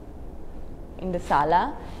the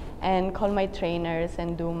sala and call my trainers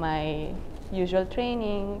and do my usual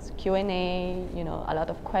trainings, Q&A, you know, a lot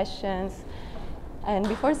of questions. And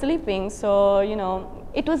before sleeping, so, you know,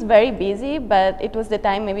 it was very busy, but it was the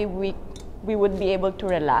time maybe we would be able to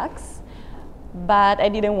relax. But I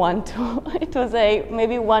didn't want to. It was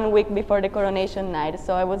maybe 1 week before the coronation night,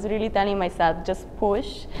 so I was really telling myself, just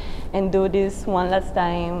push and do this one last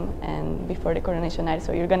time and before the coronation night,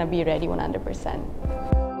 so you're gonna be ready 100%.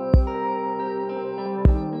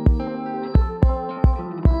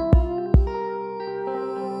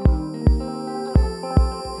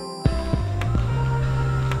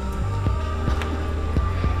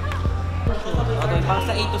 Para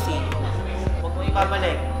sa A to C, huwag mo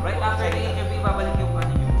ibabalik. Right after the interview, ibabalik yung ano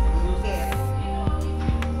nyo.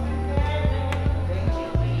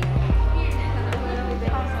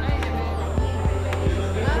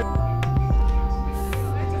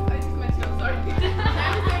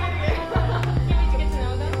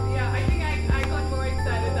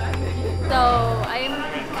 So I'm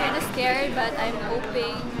kind of scared, but I'm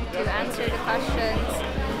hoping to answer the questions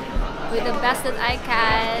with the best that I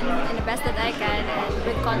can, and the best that I can, and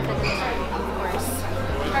with confidence, of course.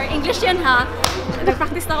 Or English yan ha?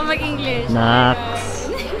 Nag-practice na ako mag-English.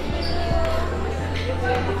 Nax.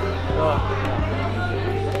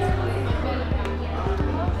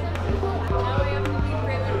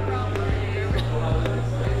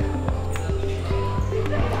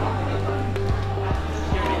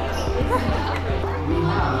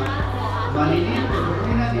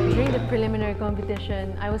 During the preliminary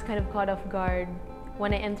competition, I was kind of caught off guard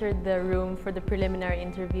when I entered the room for the preliminary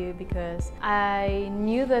interview because I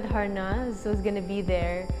knew that Harnaz was going to be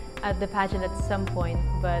there at the pageant at some point,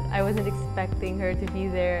 but I wasn't expecting her to be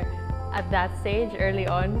there at that stage early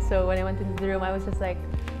on. So when I went into the room, I was just like,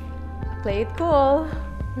 play it cool.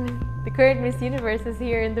 The current Miss Universe is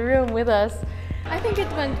here in the room with us. I think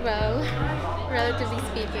it went well, relatively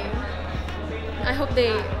speaking. I hope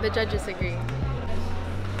the judges agree.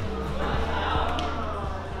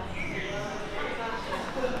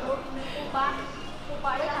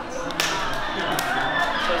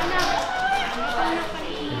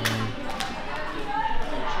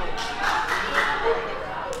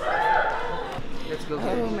 Let's go.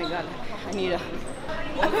 Oh my god, Anita.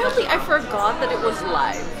 Apparently I forgot that it was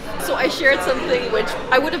live. So I shared something which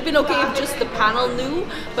I would have been okay if just the panel knew,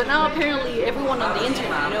 but now apparently everyone on the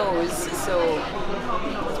internet knows. So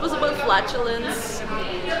it was about flatulence.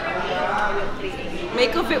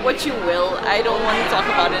 Make of it what you will. I don't want to talk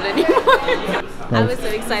about it anymore. I was so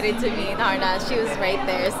excited to meet Harnaz. She was right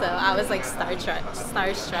there, so I was like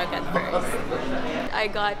starstruck at first. I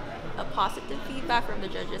got a positive feedback from the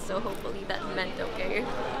judges, so hopefully that meant okay.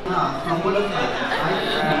 Hi.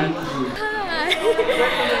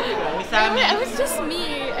 I was just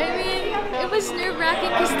me. I mean, it was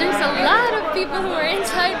nerve-wracking because there's a lot of people who are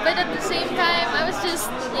inside, but at the same time, I was just,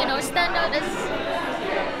 you know, stand out as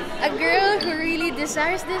a girl who really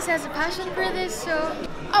desires this, has a passion for this, so...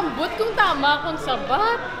 Ambot kung tama kung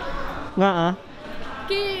sabat. Nga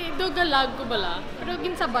Kay dogalag ko bala. Pero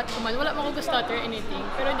ginsabat ko man. Wala mo ko stutter or anything.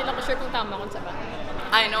 Pero hindi lang ko sure kung tama kung sabat.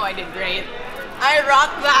 I know I did great. I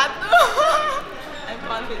rocked that. I'm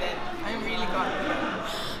confident. I'm really confident.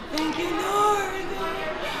 Thank you, Lord.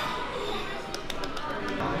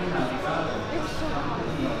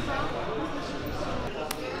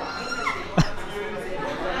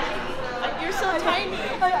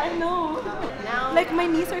 Like my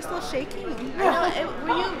knees are still shaking. I know,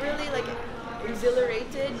 were you really like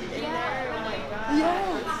exhilarated in there? Oh my god.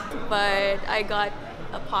 Yes. But I got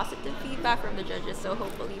a positive feedback from the judges, so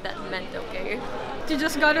hopefully that meant okay. You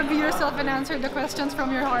just gotta be yourself and answer the questions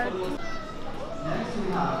from your heart.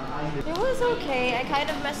 It was okay. I kind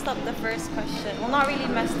of messed up the first question. Well, not really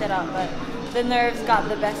messed it up, but the nerves got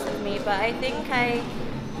the best of me. But I think I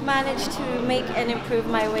managed to make and improve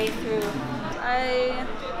my way through. I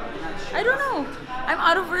don't know. I'm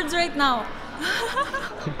out of words right now.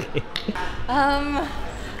 Okay.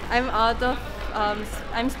 I'm out of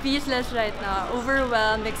I'm speechless right now,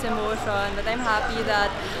 overwhelmed, mixed emotion, but I'm happy that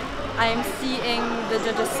I'm seeing the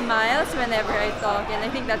judges' smiles whenever I talk, and I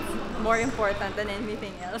think that's more important than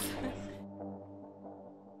anything else.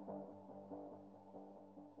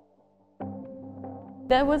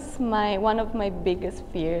 That was one of my biggest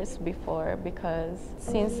fears before, because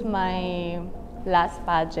since my last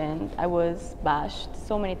pageant, I was bashed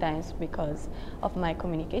so many times because of my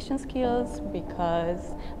communication skills,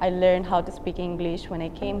 because I learned how to speak English when I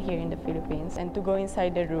came here in the Philippines. And to go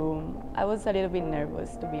inside the room, I was a little bit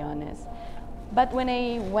nervous, to be honest. But when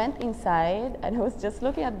I went inside and I was just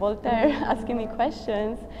looking at Voltaire asking me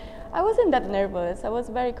questions, I wasn't that nervous. I was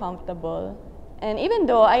very comfortable. And even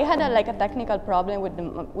though I had a technical problem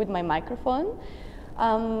with my microphone,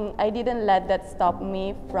 I didn't let that stop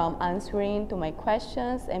me from answering to my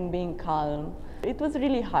questions and being calm. It was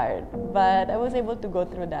really hard, but I was able to go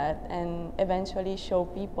through that and eventually show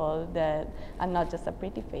people that I'm not just a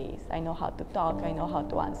pretty face. I know how to talk, I know how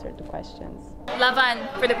to answer to questions. Laban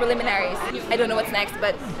for the preliminaries. I don't know what's next,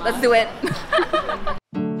 but let's do it.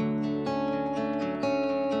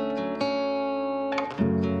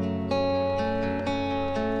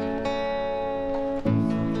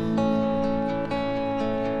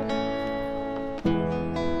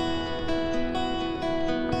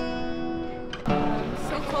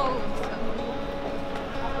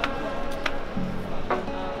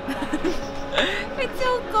 It's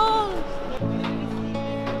so cold.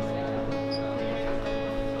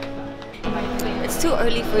 It's too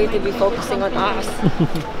early for you to be focusing on us.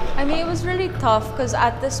 I mean, it was really tough because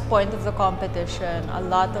at this point of the competition, a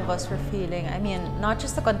lot of us were feeling, I mean, not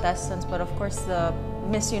just the contestants, but of course the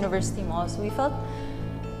Miss Universe team also. We felt,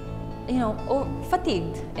 you know,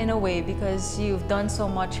 fatigued in a way because you've done so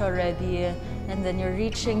much already, and then you're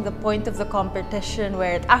reaching the point of the competition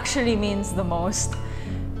where it actually means the most.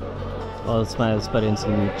 All smiles pa rin si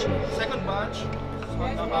Michi. Second batch.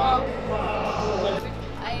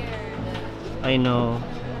 I know.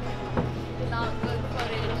 Not good for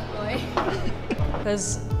it, boy.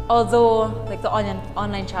 Because although like the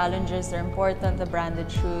online challenges, they're important, the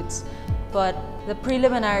branded shoots, but the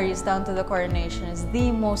preliminaries down to the coronation is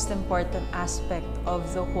the most important aspect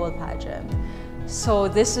of the whole pageant. So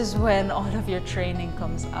this is when all of your training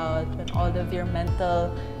comes out, when all of your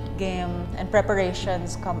mental game and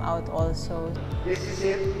preparations come out also. This is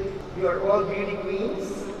it. You are all beauty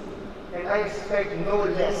queens, and I expect no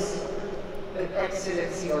less than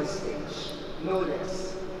excellency on stage. No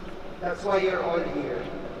less. That's why you're all here.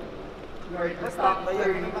 You're at the top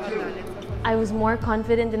 32. I was more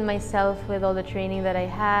confident in myself with all the training that I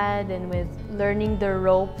had and with learning the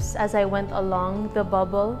ropes as I went along the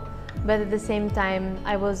bubble. But at the same time,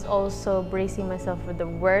 I was also bracing myself for the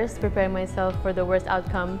worst, preparing myself for the worst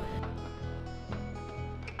outcome.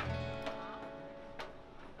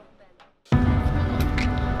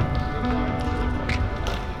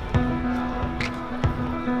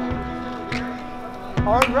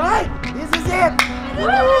 All right, this is it.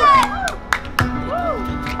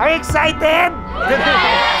 Are you excited?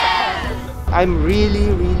 I'm really,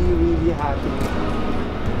 really, really happy.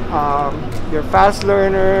 You're fast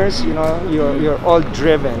learners, you know, you're all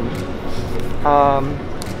driven.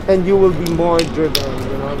 And you will be more driven,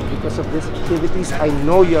 you know, because of these activities. I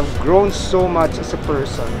know you have grown so much as a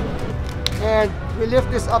person. And we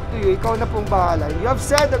lift this up to you. Ikaw na pong bahala. You have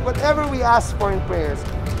said that whatever we ask for in prayers,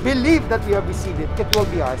 believe that we have received it. It will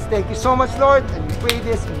be ours. Thank you so much, Lord. And we pray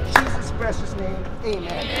this in Jesus' precious name.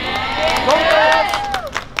 Amen. Go girls!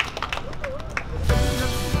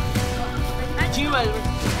 Jewel,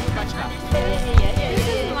 catch ka. This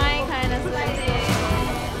is my kind of thing.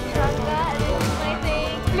 This is my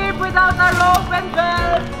thing. Sleep without a rope and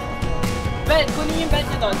belt! Belt, kunin yung belt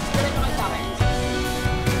niya doon. Sige naman sa akin.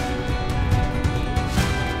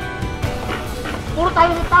 Puro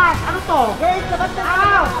tayo ni taas. Ano to? Wait, laban na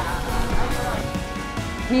out!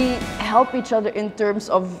 We help each other in terms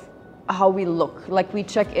of how we look. Like we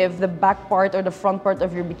check if the back part or the front part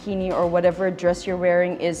of your bikini or whatever dress you're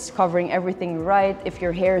wearing is covering everything right, if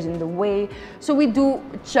your hair is in the way. So we do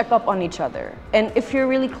check up on each other. And if you're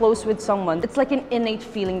really close with someone, it's like an innate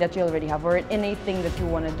feeling that you already have or an innate thing that you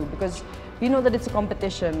want to do because you know that it's a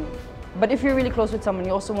competition. But if you're really close with someone,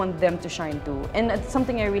 you also want them to shine too. And it's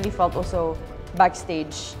something I really felt also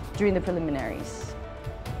backstage during the preliminaries.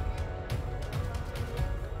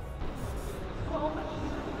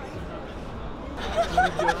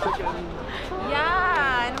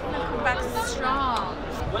 Yeah, and I'm gonna come back strong.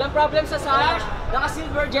 Walang problem sa sash,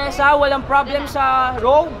 naka-silver Jessa, walang problem sa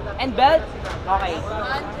robe and belt. Okay.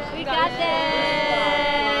 We got this!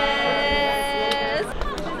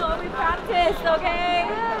 This is what we practiced, okay?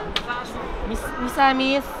 Miss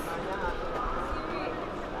Amis.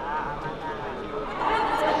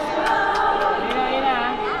 Ayun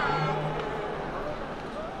na.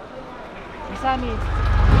 Miss Amis.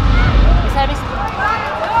 Miss Amis.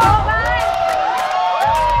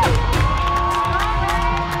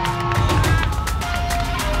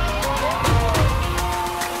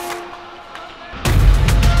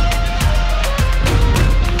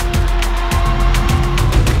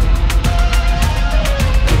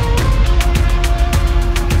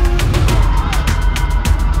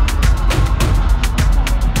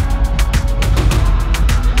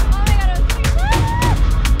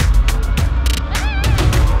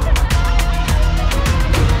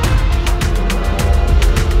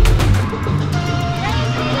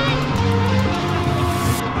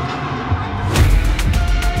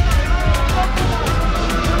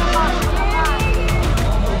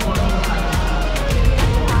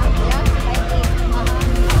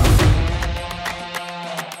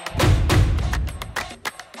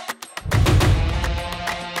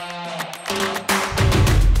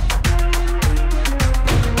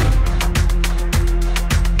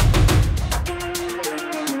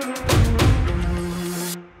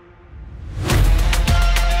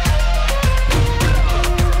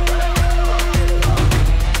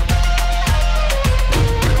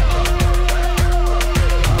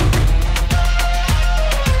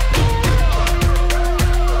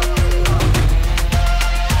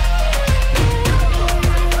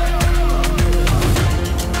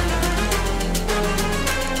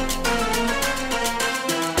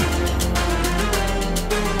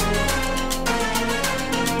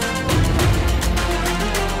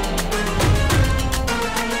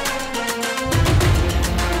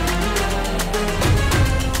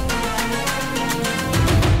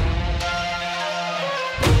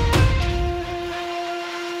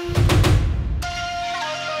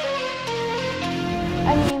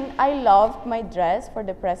 I loved my dress for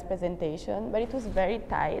the press presentation, but it was very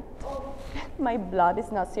tight. My blood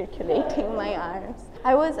is not circulating in my arms.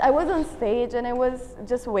 I was on stage and I was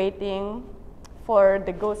just waiting for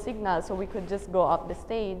the go signal so we could just go up the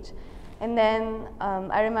stage. And then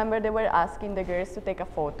I remember they were asking the girls to take a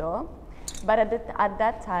photo, but at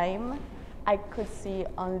that time, I could see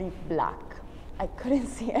only black. I couldn't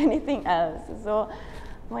see anything else. So,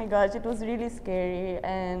 oh my gosh, it was really scary.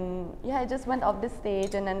 And yeah, I just went off the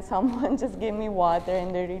stage and then someone just gave me water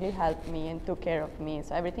and they really helped me and took care of me.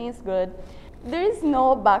 So everything is good. There is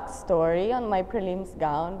no backstory on my prelims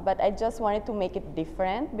gown, but I just wanted to make it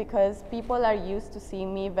different because people are used to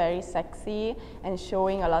seeing me very sexy and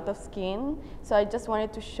showing a lot of skin. So I just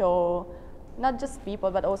wanted to show not just people,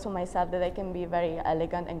 but also myself, that I can be very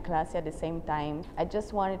elegant and classy at the same time. I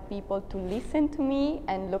just wanted people to listen to me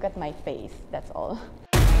and look at my face, that's all.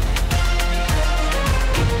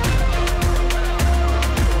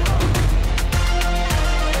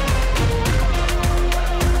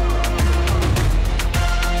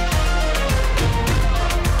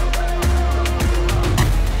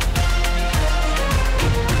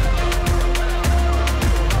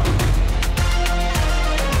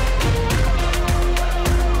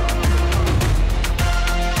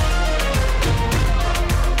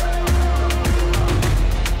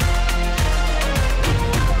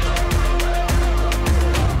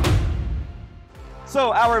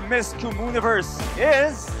 So our Miss Comuniverse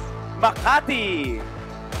is Makati.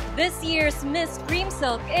 This year's Miss Cream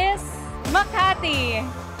Silk is Makati.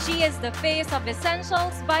 She is the face of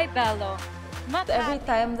Essentials by Bello. Every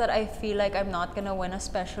time that I feel like I'm not gonna win a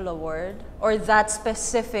special award or that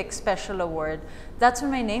specific special award, that's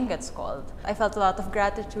when my name gets called. I felt a lot of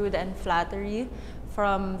gratitude and flattery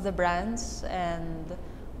from the brands and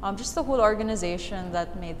just the whole organization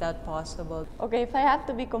that made that possible. Okay, if I have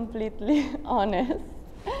to be completely honest,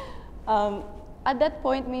 at that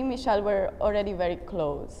point, me and Michelle were already very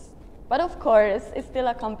close. But of course, it's still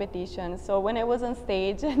a competition. So when I was on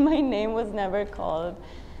stage, my name was never called.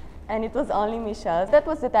 and it was only Michelle. That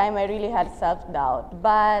was the time I really had self-doubt.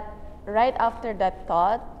 But right after that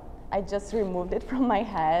thought, I just removed it from my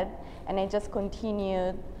head and I just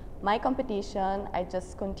continued my competition. I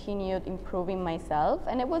just continued improving myself,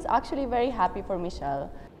 and I was actually very happy for Michelle.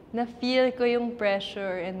 Na-feel ko yung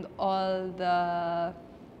pressure and all the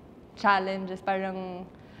challenges, parang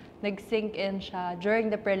nag-sink in siya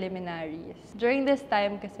during the preliminaries. During this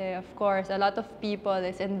time kasi, of course, a lot of people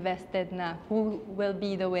is invested na who will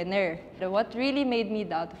be the winner. What really made me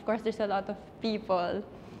doubt, of course, there's a lot of people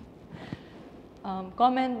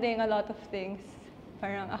commenting a lot of things.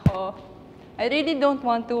 Parang ako, I really don't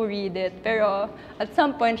want to read it, pero at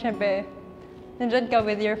some point, syempre, nandyan ka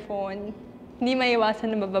with your phone, hindi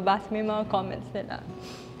maiwasan na mababasa mo yung mga comments nila.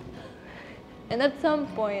 And at some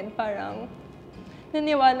point, parang,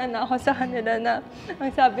 naniwala na ako sa kanila na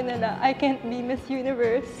ang sabi nila, I can't be Miss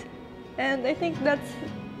Universe. And I think that's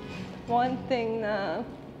one thing na,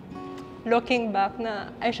 looking back, na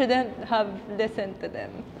I shouldn't have listened to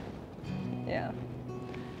them. Yeah.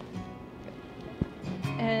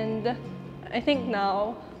 And I think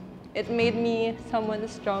now, it made me someone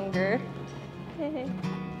stronger. May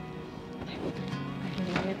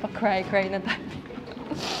pa-cry na tayo.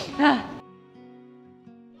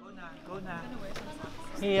 Go na.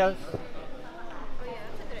 Heels.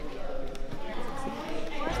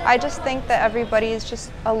 I just think that everybody is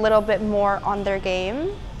just a little bit more on their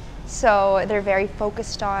game. So they're very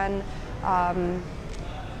focused on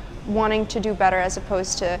wanting to do better as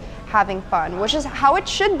opposed to having fun, which is how it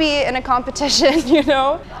should be in a competition, you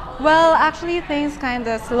know? Well, actually things kind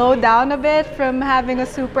of slowed down a bit from having a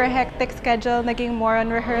super hectic schedule, naging more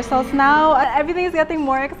on rehearsals now. Everything is getting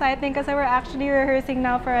more exciting because we're actually rehearsing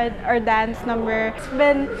now for our dance number. It's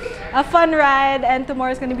been a fun ride, and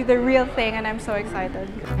tomorrow is going to be the real thing, and I'm so excited.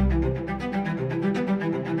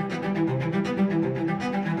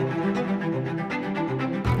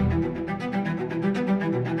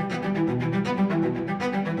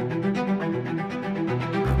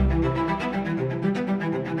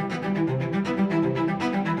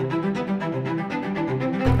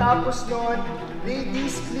 Tapos nun,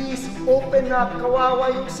 ladies, please open up.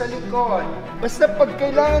 Kawawa yung sa likod. Basta pag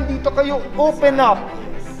kailangan dito kayo, open up.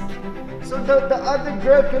 So the other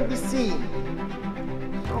girl can be seen.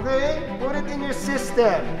 Okay? Put it in your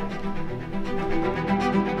system.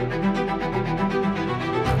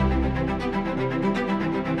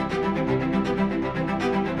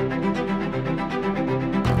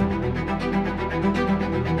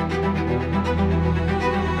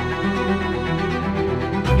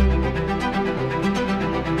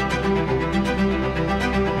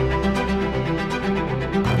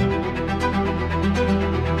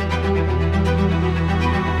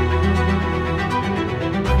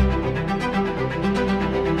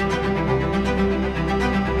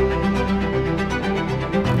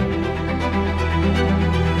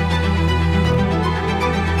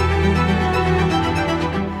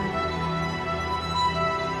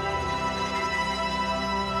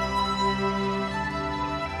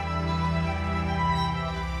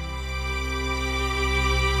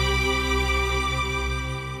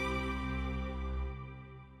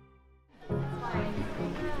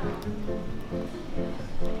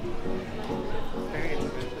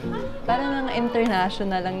 Parang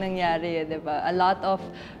international ang nangyari, di ba? A lot of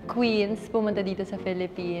queens pumunta dito sa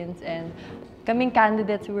Philippines, and kaming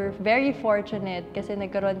candidates were very fortunate kasi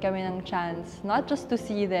nagkaroon kami ng chance not just to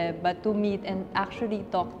see them but to meet and actually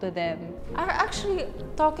talk to them. Actually,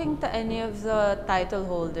 talking to any of the title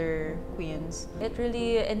holder queens, it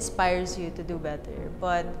really inspires you to do better.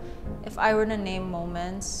 But if I were to name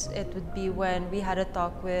moments, it would be when we had a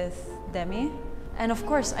talk with Demi. And of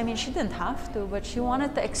course, I mean, she didn't have to, but she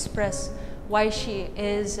wanted to express why she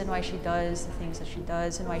is and why she does the things that she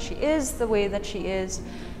does and why she is the way that she is.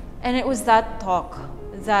 And it was that talk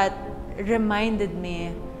that reminded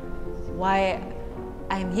me why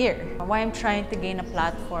I'm here, why I'm trying to gain a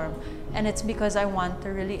platform. And it's because I want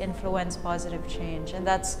to really influence positive change. And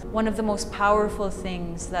that's one of the most powerful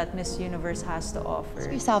things that Miss Universe has to offer.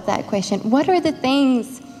 Ask yourself that question. What are the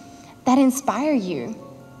things that inspire you?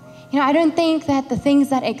 You know, I don't think that the things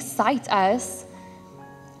that excite us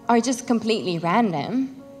are just completely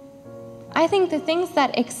random. I think the things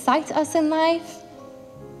that excite us in life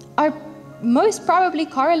are most probably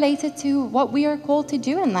correlated to what we are called to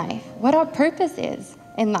do in life, what our purpose is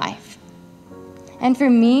in life. And for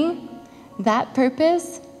me, that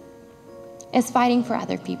purpose is fighting for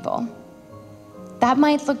other people. That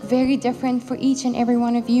might look very different for each and every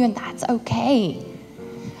one of you, and that's okay.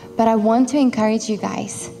 But I want to encourage you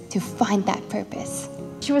guys to find that purpose.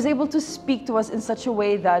 She was able to speak to us in such a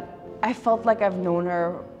way that I felt like I've known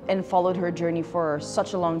her and followed her journey for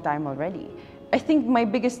such a long time already. I think my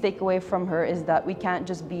biggest takeaway from her is that we can't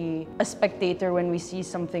just be a spectator when we see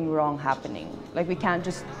something wrong happening. Like, we can't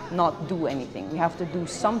just not do anything. We have to do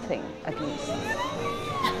something at least.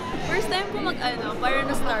 First time ko parang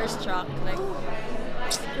na starstruck. Like,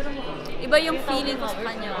 iba yung feeling ko sa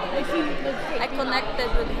kanya. I connected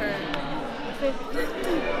with her.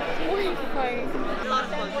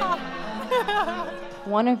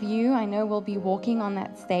 One of you, I know, will be walking on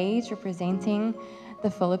that stage representing the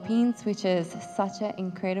Philippines, which is such an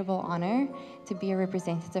incredible honor to be a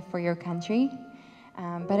representative for your country.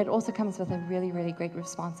 But it also comes with a really, really great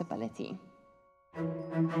responsibility.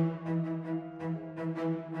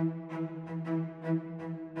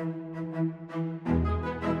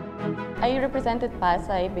 I represented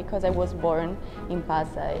Pasay because I was born in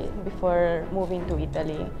Pasay before moving to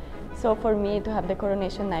Italy. So for me to have the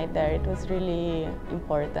coronation night there, it was really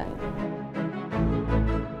important.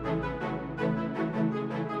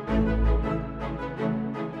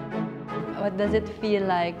 What does it feel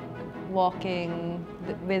like walking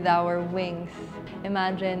with our wings?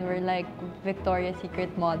 Imagine we're like Victoria's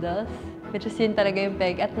Secret models, which is yun talaga yung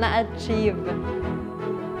peg at na-achieve.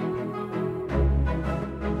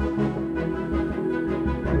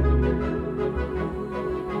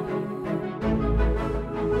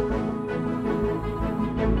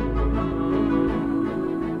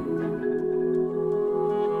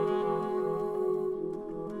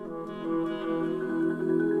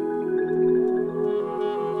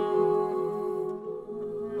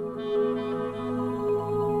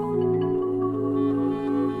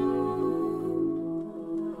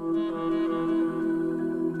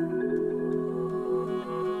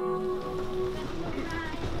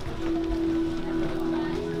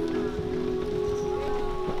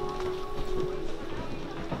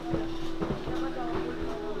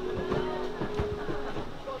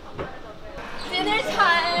 Dinner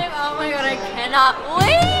time! Oh my god, I cannot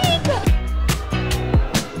wait!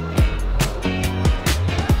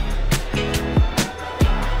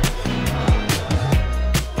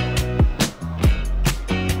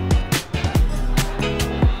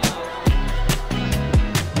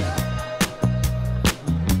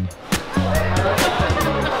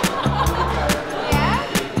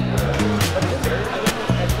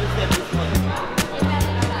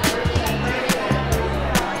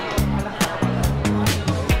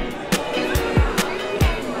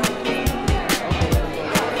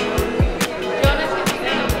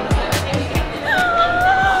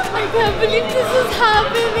 I can't believe this is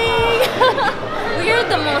happening! We are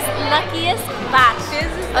the most luckiest batch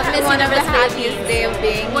of Miss Universe happiest day of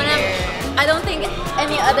being here. I don't think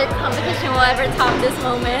any other competition will ever top this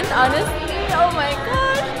moment, honestly. Oh my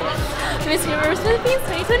god! Miss Universe Philippines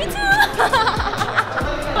 2022!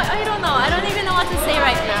 I don't know. I don't even know what to say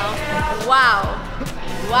right now. Wow.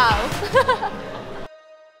 Wow.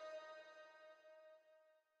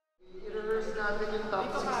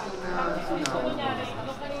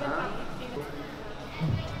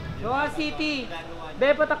 Roja City!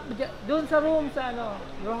 Be, patakbo dyan. Doon sa room sa ano.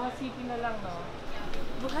 Roja City na lang, no?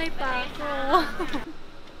 Buhay pa ako.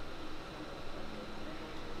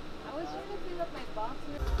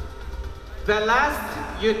 The last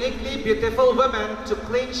uniquely beautiful woman to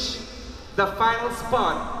clinch the final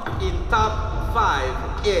spot in top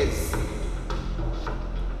 5 is...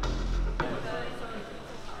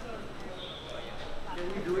 Can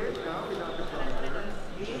we do it now without the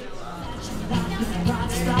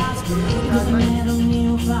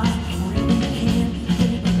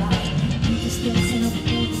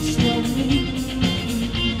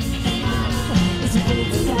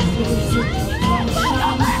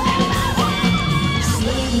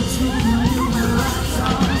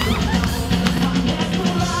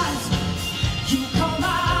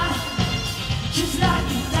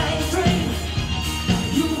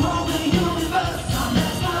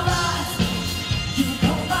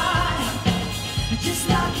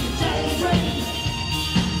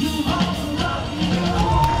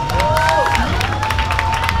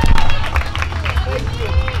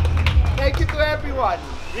Thank you to everyone.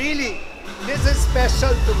 Really, this is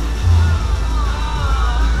special to me.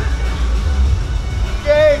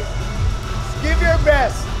 Okay, give your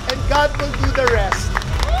best and God will do the rest.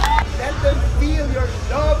 Let them feel your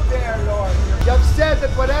love there, Lord. You have said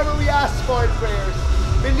that whatever we ask for in prayers,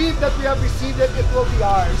 believe that we have received it, it will be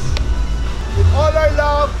ours. With all our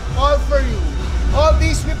love, all for you. All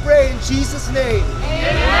these we pray in Jesus' name.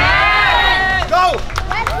 Amen. Go!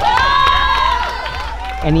 Let's go!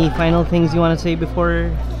 Any final things you want to say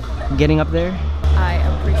before getting up there? I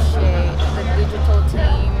appreciate the digital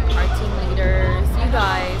team, our team leaders, you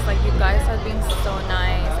guys. Like, you guys have been so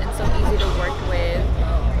nice. easy to work with.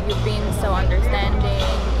 You've been so understanding,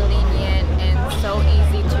 lenient, and so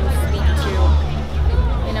easy to speak to.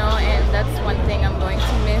 You know, and that's one thing I'm going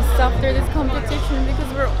to miss after this competition,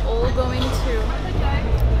 because we're all going to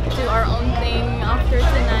do our own thing after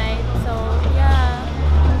tonight. So yeah,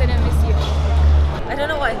 I'm gonna miss you all. I don't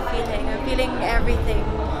know what I'm feeling. I'm feeling everything.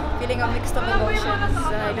 Feeling a mixed of emotions.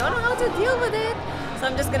 I don't know how to deal with it. So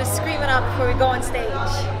I'm just gonna scream it out before we go on stage.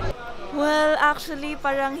 Well, actually,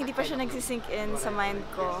 parang hindi pa siya nagsisink in sa mind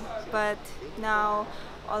ko. But now,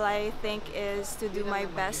 all I think is to do my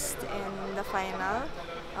best in the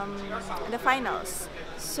finals.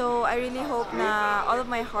 So I really hope na all of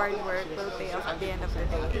my hard work will pay off at the end of the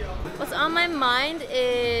day. What's on my mind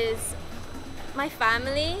is my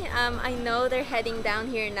family. I know they're heading down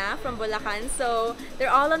here now from Bulacan, so they're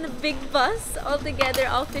all on a big bus all together,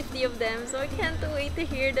 all 50 of them. So I can't wait to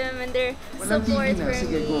hear them and their support for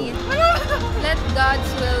me. Let God's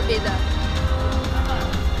will be done.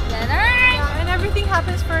 Leonard! Yeah, and everything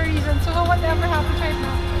happens for a reason, so whatever happens right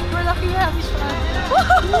now, we're lucky we have each other.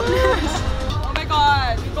 Oh my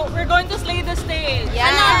god, we're going to slay the stage.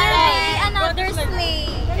 Yeah. Another slay.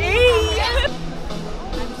 Hey.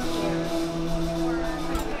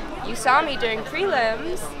 You saw me during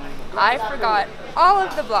prelims. I forgot all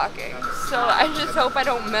of the blocking, so I just hope I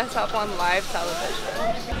don't mess up on live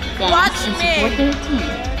television. Watch me!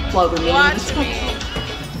 While remaining Watch me!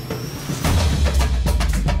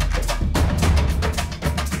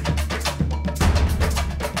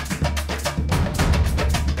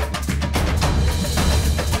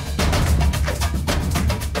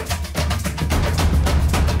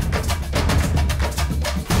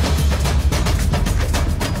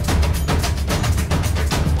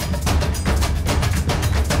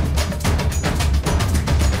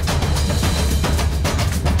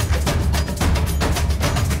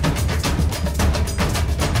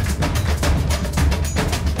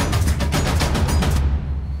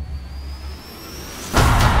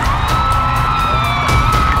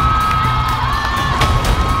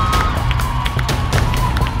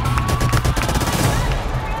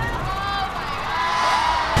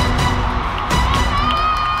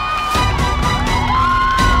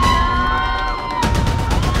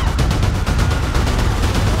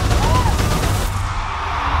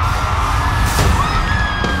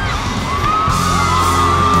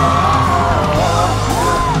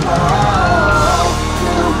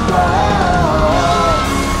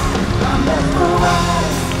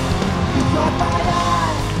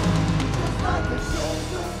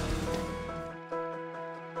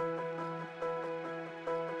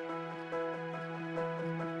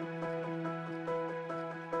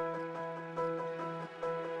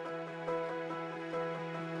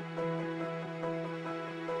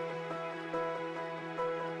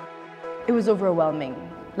 It was overwhelming.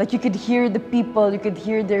 Like, you could hear the people, you could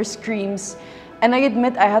hear their screams. And I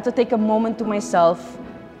admit I had to take a moment to myself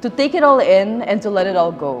to take it all in and to let it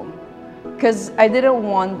all go. Because I didn't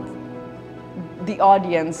want the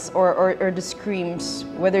audience or the screams,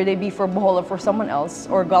 whether they be for Bohol or for someone else,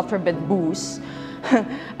 or God forbid, boos,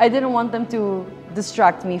 I didn't want them to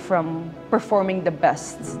distract me from performing the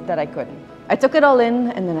best that I could. I took it all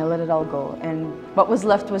in and then I let it all go. And what was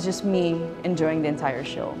left was just me enjoying the entire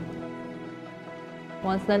show.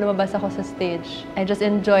 Once na lumabas ako sa stage, I just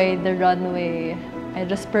enjoyed the runway. I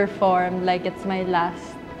just performed like it's my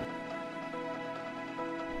last.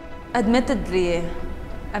 Admittedly,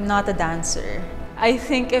 I'm not a dancer. I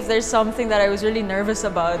think if there's something that I was really nervous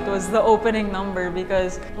about was the opening number,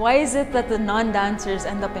 because why is it that the non-dancers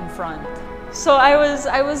end up in front? So I was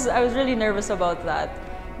really nervous about that.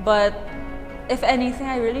 But if anything,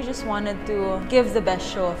 I really just wanted to give the best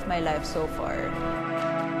show of my life so far.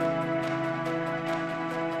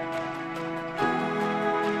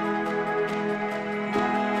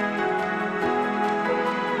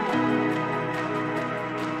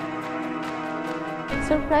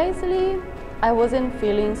 Surprisingly, I wasn't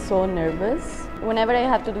feeling so nervous. Whenever I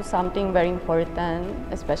have to do something very important,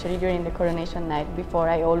 especially during the coronation night before,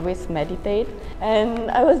 I always meditate.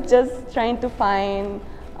 And I was just trying to find,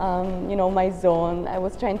 you know, my zone. I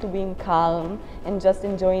was trying to be calm and just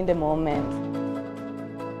enjoying the moment.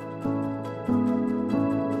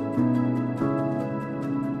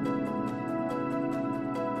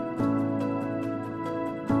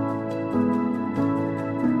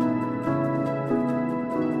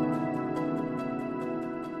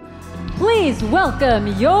 Please welcome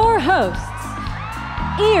your hosts,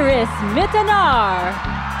 Iris Mitanar,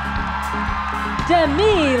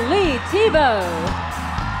 Demi Lee Thibault,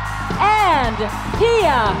 and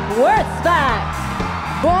Pia Wurzbach.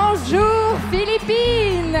 Bonjour,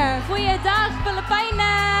 Philippines! Goeiedag,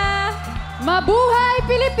 Filipijnen! Mabuhay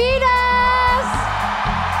Pilipinas!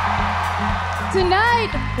 Tonight,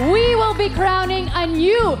 we will be crowning a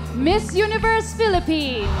new Miss Universe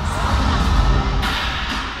Philippines.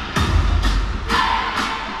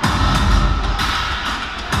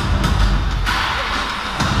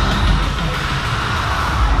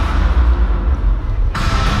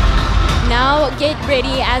 Now get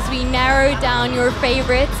ready as we narrow down your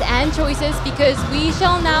favorites and choices because we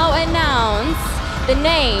shall now announce the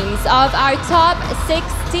names of our top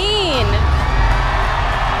 16.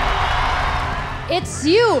 It's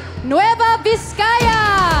you, Nueva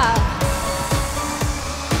Vizcaya!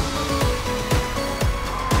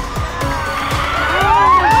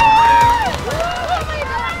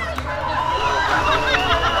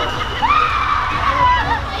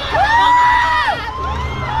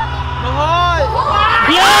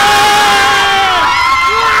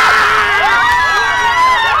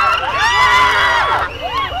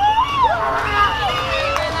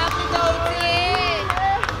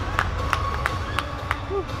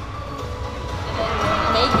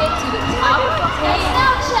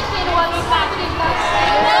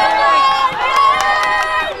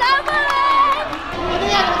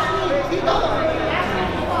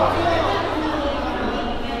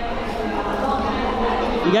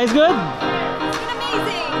 You guys good?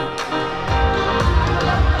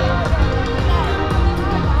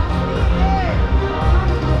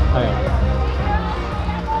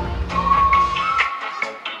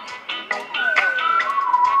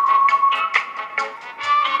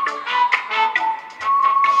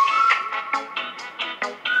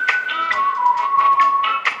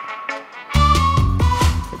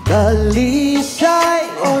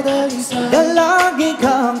 Dalisay, dalangin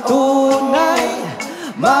kang tunay,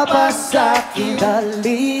 mapasakin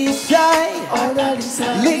dalisay,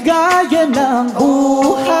 ligaya ng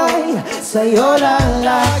buhay, sa'yo lang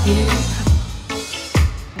lagi.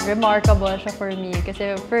 Remarkable siya for me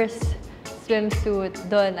kasi first swimsuit,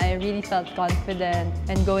 doon I really felt confident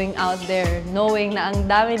and going out there, knowing na ang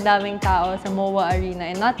dami-daming tao sa MOA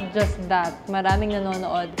Arena, and not just that, maraming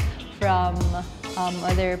nanonood from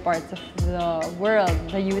other parts of the world,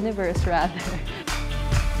 the universe rather.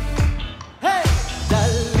 Hey!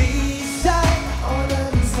 Dalisay,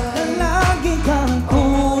 dalangin kang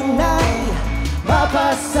tunay,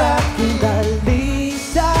 mapasakin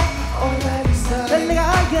dalisay,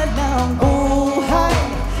 ligaya ng buhay,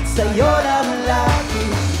 sa'yo lang lagi.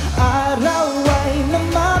 Araw ay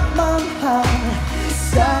namamanghang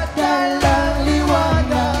sa talang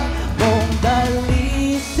liwanag mong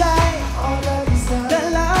dalisay,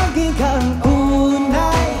 dalangin kang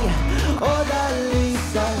tunay. O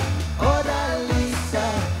dalisay, o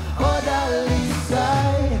dalisay, o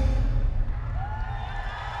dalisay.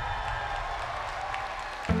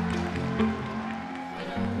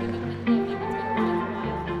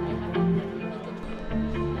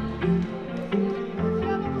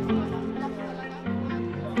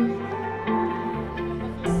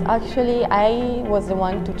 Actually, I was the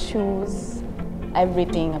one to choose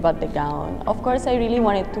everything about the gown. Of course, I really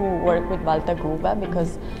wanted to work with Baltaguba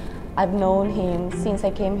because I've known him since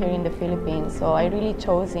I came here in the Philippines, so I really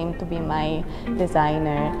chose him to be my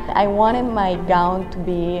designer. I wanted my gown to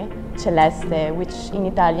be celeste, which in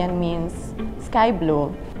Italian means sky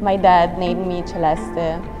blue. My dad named me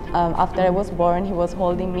Celeste. After I was born, he was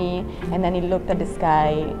holding me, and then he looked at the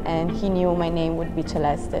sky, and he knew my name would be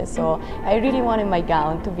Celeste. So I really wanted my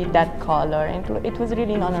gown to be that color, and it was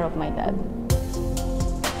really in honor of my dad.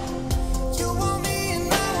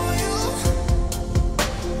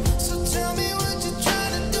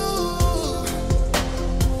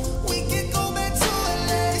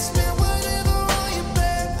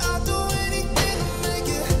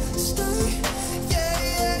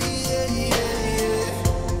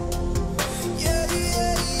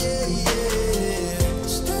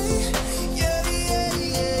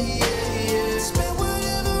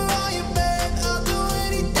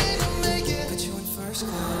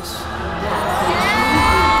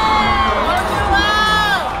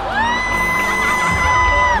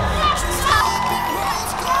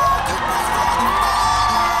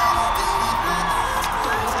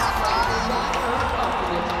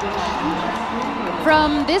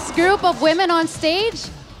 From this group of women on stage,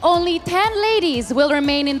 only 10 ladies will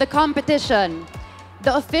remain in the competition.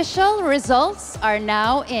 The official results are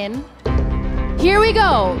now in. Here we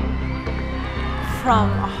go. From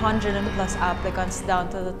 100 and plus applicants down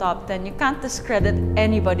to the top 10, you can't discredit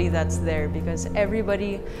anybody that's there because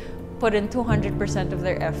everybody put in 200% of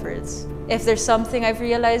their efforts. If there's something I've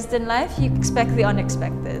realized in life, you expect the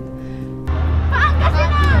unexpected.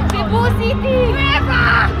 Cebu City!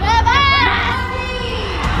 Nueva!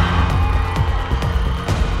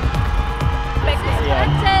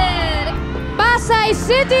 my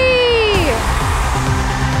city!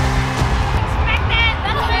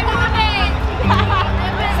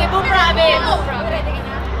 Cebu Province.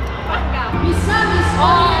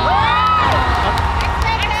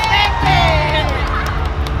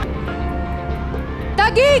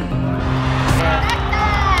 Taguig!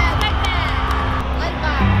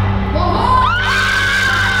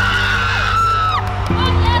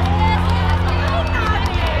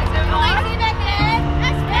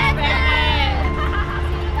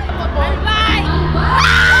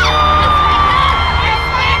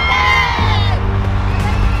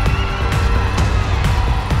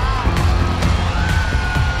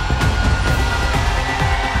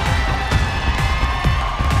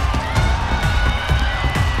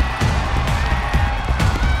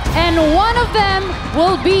 And one of them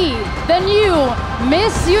will be the new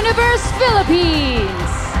Miss Universe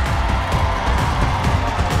Philippines.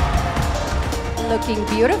 Looking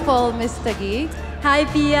beautiful, Miss Taguig. Hi,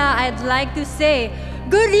 Pia. I'd like to say,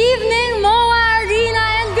 good evening, MOA Arena,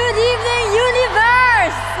 and good evening,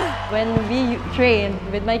 Universe! When we trained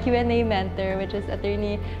with my Q&A mentor, which is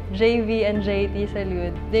attorney JV and JT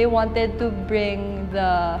Salud, they wanted to bring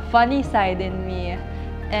the funny side in me.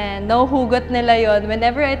 And nahuhugot nila yon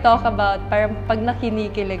whenever I talk about parang pag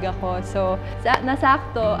nakinikilig ako. So,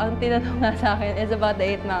 nasakto, ang tinanong nga sa akin is about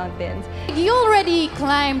the 8 mountains. You already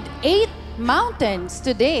climbed 8 mountains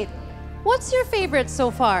to date. What's your favorite so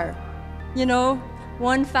far? You know,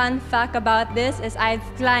 one fun fact about this is I've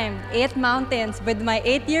climbed 8 mountains with my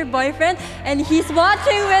 8-year boyfriend, and he's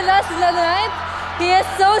watching with us tonight. He is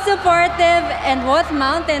so supportive, and what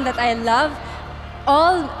mountain that I love,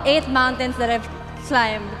 all 8 mountains that I've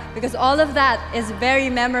climbed, because all of that is very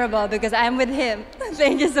memorable because I'm with him.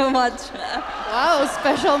 Thank you so much. Wow,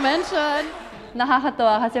 special mention.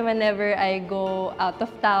 Nakakatawa kasi whenever I go out of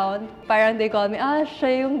town, parang they call me,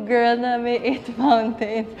 siya yung girl na may 8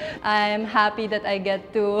 mountains. I'm happy that I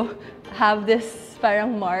get to have this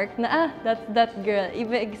parang mark na, that's that girl.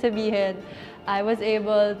 Ibig sabihin, I was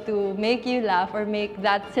able to make you laugh or make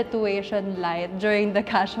that situation light during the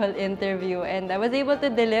casual interview, and I was able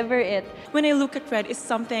to deliver it. When I look at Red, it's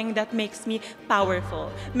something that makes me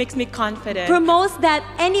powerful, makes me confident. Promotes that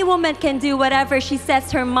any woman can do whatever she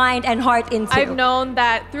sets her mind and heart into. I've known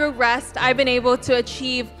that through rest, I've been able to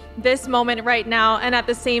achieve this moment right now and at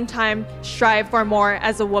the same time strive for more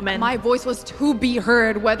as a woman. My voice was to be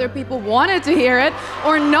heard, whether people wanted to hear it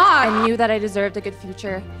or not. I knew that I deserved a good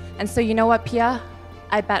future. And so you know what, Pia?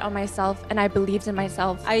 I bet on myself and I believed in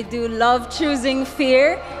myself. I do love choosing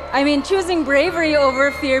fear. I mean, choosing bravery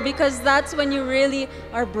over fear, because that's when you really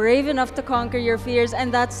are brave enough to conquer your fears,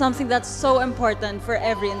 and that's something that's so important for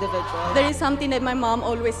every individual. There is something that my mom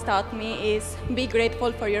always taught me is be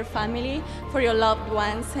grateful for your family, for your loved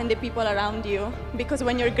ones, and the people around you. Because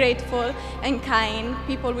when you're grateful and kind,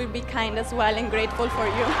 people will be kind as well and grateful for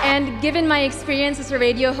you. And given my experience as a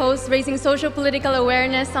radio host, raising social political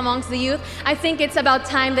awareness amongst the youth, I think it's about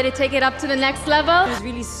time that I take it up to the next level. There's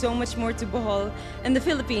really so much more to Bohol and the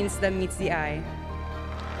Philippines than meets the eye.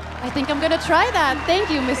 I think I'm gonna try that. Thank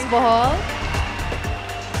you, Miss Bohol.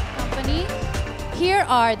 Company, here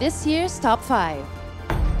are this year's top 5.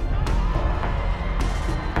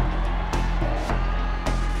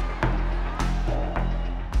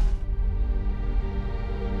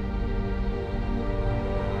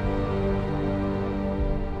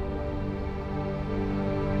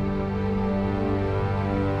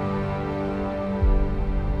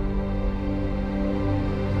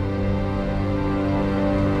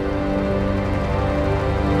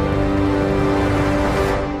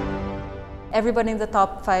 Everybody in the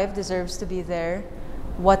top 5 deserves to be there.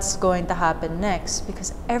 What's going to happen next?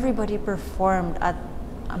 Because everybody performed at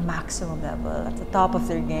a maximum level, at the top of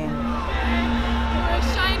their game. We're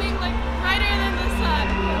shining like brighter than the sun.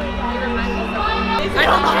 I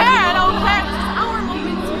don't care. I don't care. This is our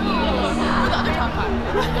moment too. We're the other top 5.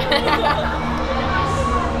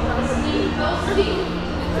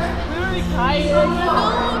 We're already crying.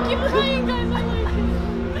 No, keep crying, guys. I like it.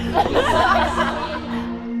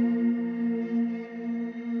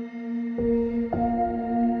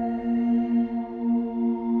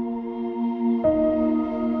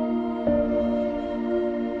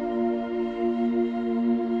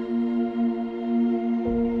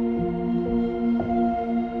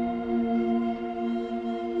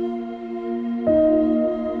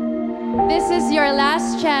 This is your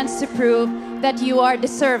last chance to prove that you are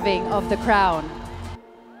deserving of the crown.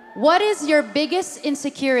 What is your biggest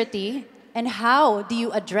insecurity and how do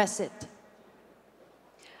you address it?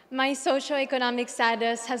 My socioeconomic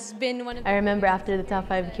status has been one of I remember after the top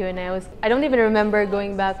 5 Q&A, I don't even remember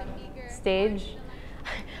going backstage.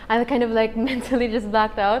 I kind of like mentally just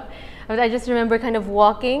blacked out. But I just remember kind of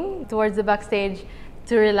walking towards the backstage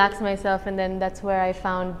to relax myself, and then that's where I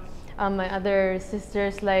found my other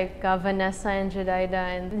sisters like Vanessa and Jedidah.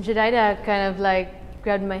 And Jedidah kind of like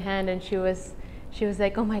grabbed my hand, and she was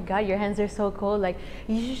like, "Oh my God, your hands are so cold. Like,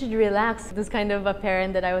 you should relax." It was kind of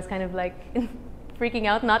apparent that I was kind of like freaking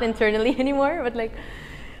out, not internally anymore, but like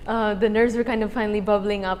the nerves were kind of finally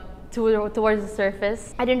bubbling up towards the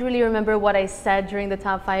surface. I didn't really remember what I said during the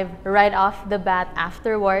top 5 right off the bat.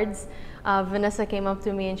 Afterwards, Vanessa came up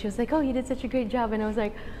to me and she was like, "Oh, you did such a great job." And I was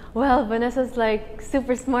like, well, Vanessa's like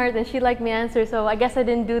super smart and she liked my answer, so I guess I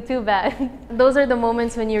didn't do too bad. Those are the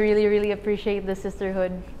moments when you really, really appreciate the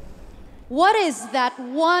sisterhood. What is that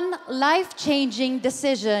one life-changing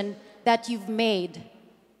decision that you've made?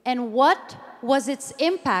 And what was its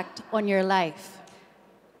impact on your life?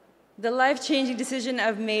 The life-changing decision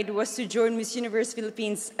I've made was to join Miss Universe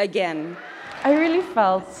Philippines again. I really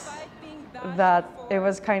felt that it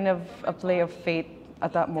was kind of a play of fate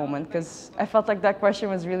at that moment, because I felt like that question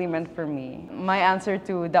was really meant for me. My answer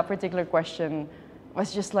to that particular question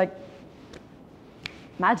was just like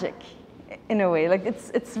magic, in a way. Like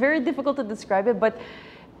it's very difficult to describe it, but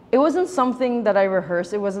it wasn't something that I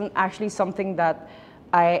rehearsed. It wasn't actually something that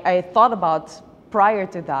I thought about prior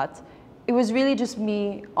to that. It was really just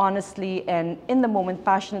me honestly and in the moment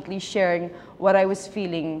passionately sharing what I was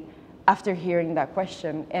feeling after hearing that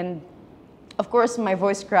question. And of course, my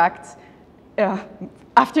voice cracked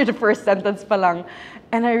after the first sentence pa lang.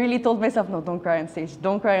 And I really told myself, no, don't cry on stage.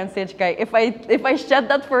 Don't cry on stage, Kai. If I shed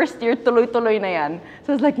that first year, tuloy-tuloy na yan.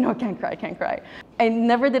 So I was like, no, can't cry. And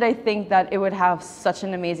never did I think that it would have such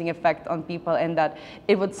an amazing effect on people and that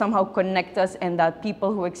it would somehow connect us and that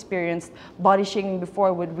people who experienced body shaming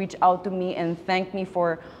before would reach out to me and thank me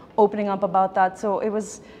for opening up about that. So it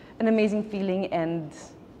was an amazing feeling, and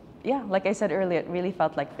yeah, like I said earlier, it really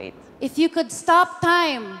felt like fate. If you could stop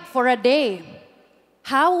time for a day,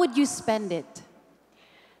 how would you spend it?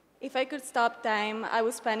 If I could stop time, I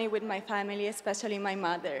would spend it with my family, especially my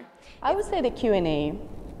mother. I would say the Q&A.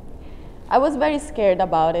 I was very scared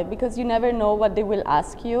about it because you never know what they will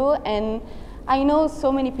ask you, and I know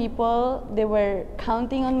so many people, they were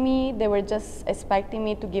counting on me, they were just expecting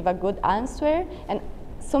me to give a good answer, and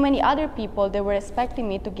so many other people, they were expecting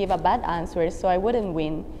me to give a bad answer so I wouldn't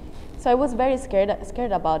win. So I was very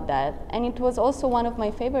scared about that, and it was also one of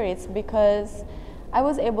my favorites because I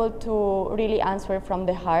was able to really answer from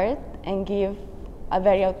the heart and give a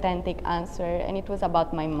very authentic answer, and it was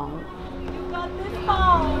about my mom. You got this,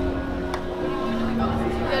 Paul!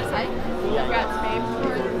 Good side. Congrats, babe.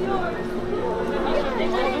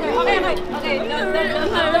 Okay,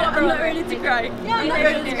 I'm not ready to cry. Yeah, I'm not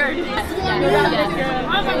ready to cry. Yes!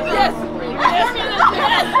 Yes!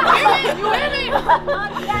 You hear me?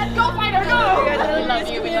 Go fight her, go! We love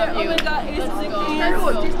you, we love you. Oh my God, it's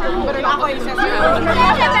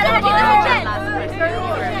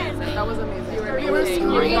that was amazing. You were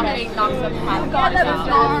screaming. Stand up proud. Stand up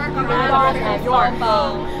proud.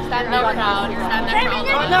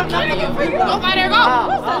 Go fight her, go!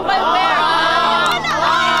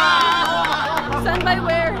 Stand by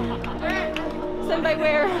where? Stand by where? Stand by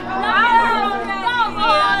where?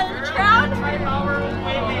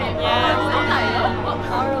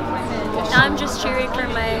 Now I'm just cheering for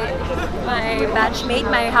my batchmate,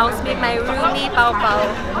 my housemate, my roomie, Pao Pao.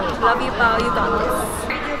 Love you, Pao. You got this.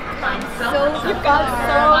 You got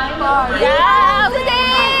so far. Yeah, we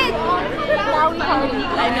did! Now we party.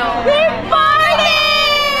 I know. We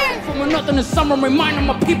party! From the north in the summer, reminding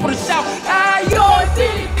my people to shout, Ayo'y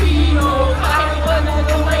Filipino! Kahit wala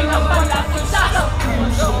gawin ang palapit sa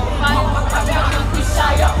puso. Mapagtagal ng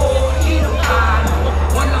Bisaya o Ilocano.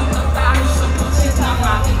 Walang nagtalo sa punsit ng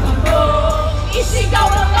ating mundo.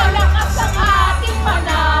 Isigaw ng malakas ang ating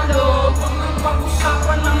panalo. Huwag nang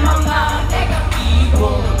pag-usapan ng mga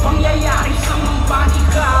negatibo. Pangyayari sa mambani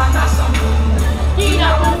ka nasa mundo.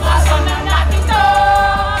 Kinabukasan na natin to.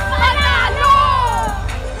 Panalo!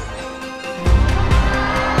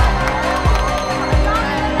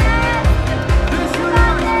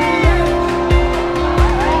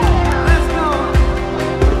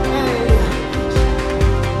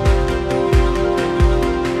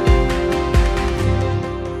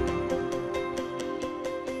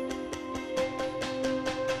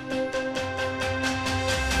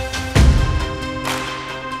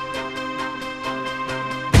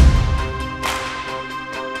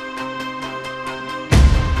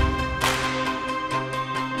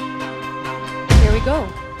 Here we go.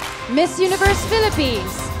 Miss Universe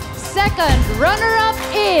Philippines. Second runner-up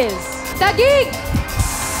is Taguig,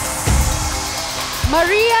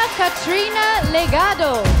 Maria Katrina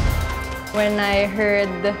Legado. When I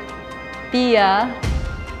heard Pia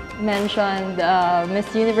mentioned Miss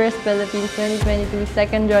Universe Philippines 2022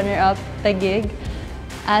 second runner-up Taguig,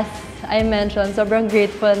 as I mentioned, sobrang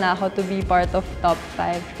grateful na ako to be part of top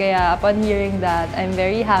 5. Kaya upon hearing that, I'm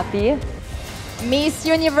very happy. Miss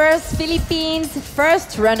Universe Philippines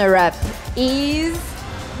first runner-up is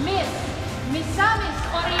Miss Misamis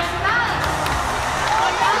Oriental.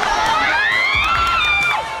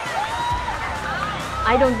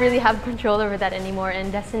 I don't really have control over that anymore,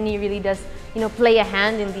 and destiny really does, play a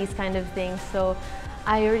hand in these kind of things. So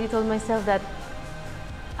I already told myself that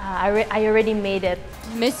I already made it.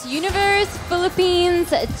 Miss Universe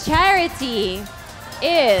Philippines charity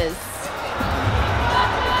is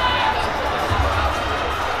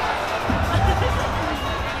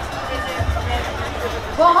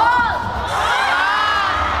Bohol!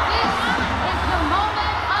 This is the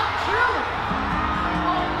moment of truth.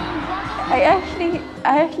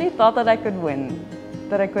 I actually thought that I could win,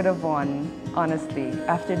 that I could have won, honestly,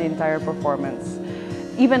 after the entire performance.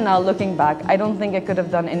 Even now, looking back, I don't think I could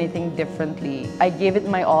have done anything differently. I gave it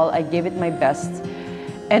my all, I gave it my best.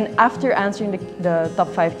 And after answering the top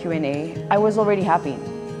 5 Q&A, I was already happy.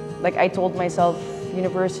 Like, I told myself,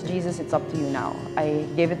 Universe, Jesus, it's up to you now. I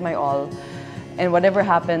gave it my all, and whatever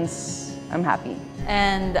happens, I'm happy.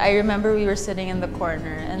 And I remember we were sitting in the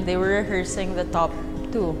corner and they were rehearsing the top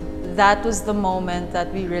 2. That was the moment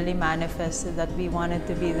that we really manifested that we wanted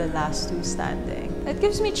to be the last 2 standing. It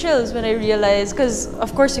gives me chills when I realize, because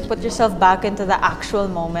of course you put yourself back into the actual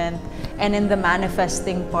moment and in the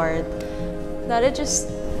manifesting part, that it just,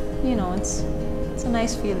 it's a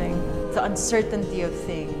nice feeling. The uncertainty of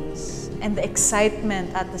things and the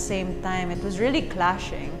excitement at the same time, it was really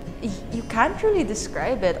clashing. You can't really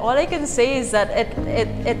describe it. All I can say is that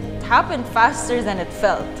it happened faster than it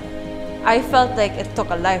felt. I felt like it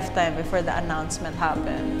took a lifetime before the announcement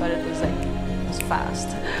happened, but it was fast.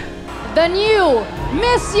 the new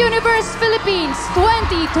Miss Universe Philippines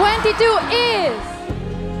 2022 is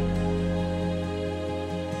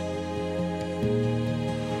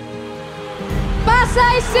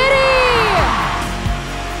Pasay City!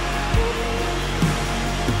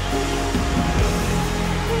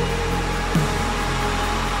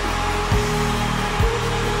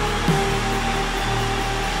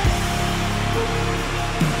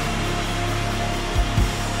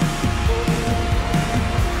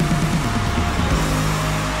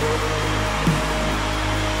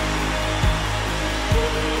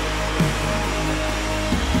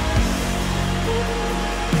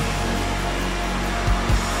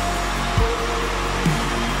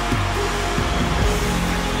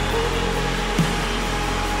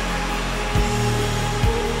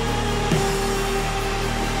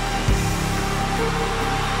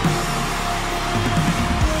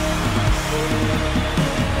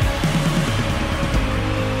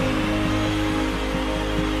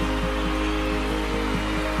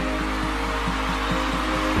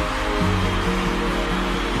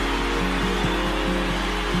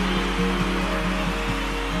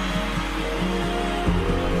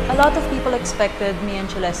 A lot of people expected me and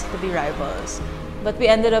Celeste to be rivals, but we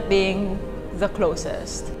ended up being the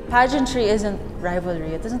closest. Pageantry isn't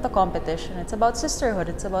rivalry, it isn't a competition, it's about sisterhood,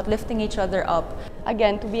 it's about lifting each other up.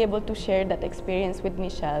 Again, to be able to share that experience with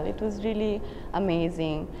Michelle, it was really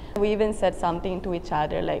amazing. We even said something to each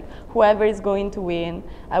other like, whoever is going to win,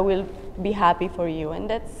 I will be happy for you. And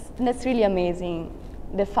that's really amazing.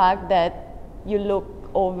 The fact that you look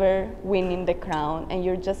over winning the crown and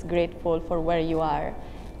you're just grateful for where you are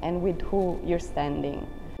and with who you're standing.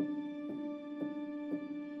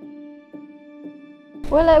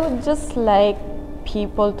 Well, I would just like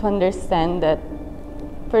people to understand that,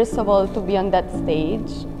 first of all, to be on that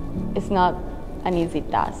stage is not an easy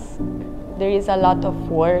task. There is a lot of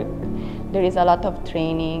work, there is a lot of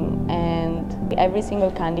training, and every single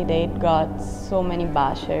candidate got so many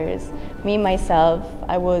bashers. Me, myself,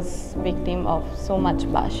 I was victim of so much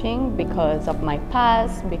bashing because of my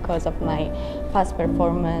past, because of my past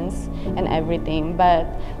performance and everything. But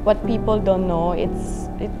what people don't know,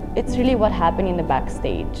 it's really what happened in the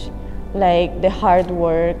backstage. Like the hard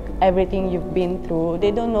work, everything you've been through,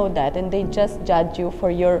 they don't know that, and they just judge you for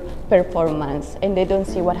your performance, and they don't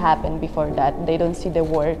see what happened before that. They don't see the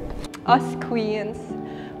work. Us queens,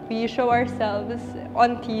 we show ourselves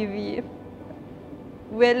on TV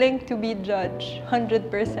willing to be judged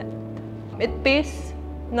 100%. It pays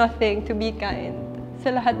nothing to be kind sa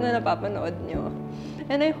lahat na napapanood nyo.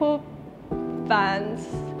 And I hope fans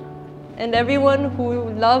and everyone who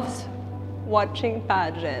loves watching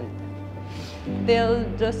pageant, they'll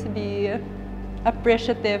just be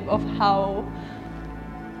appreciative of how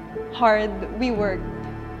hard we worked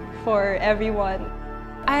for everyone.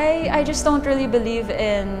 I just don't really believe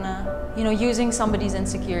in, using somebody's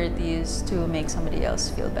insecurities to make somebody else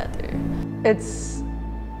feel better. It's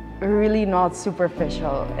really not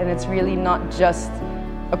superficial, and it's really not just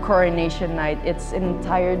a coronation night. It's an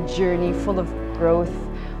entire journey full of growth,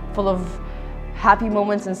 full of happy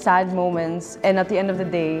moments and sad moments. And at the end of the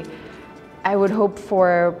day, I would hope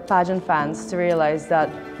for pageant fans to realize that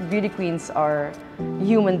beauty queens are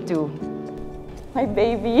human too. My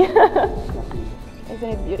baby. Isn't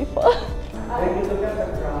it beautiful? When you look at the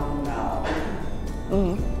crown now,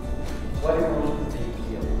 what emotions do you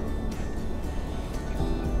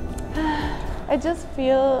feel? I just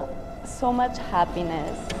feel so much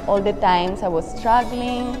happiness. All the times I was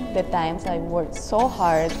struggling, the times I worked so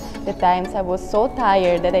hard, the times I was so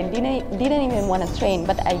tired that I didn't even want to train,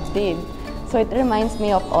 but I did. So it reminds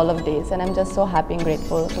me of all of this, and I'm just so happy and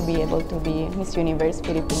grateful to be able to be Miss Universe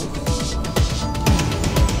Philippines.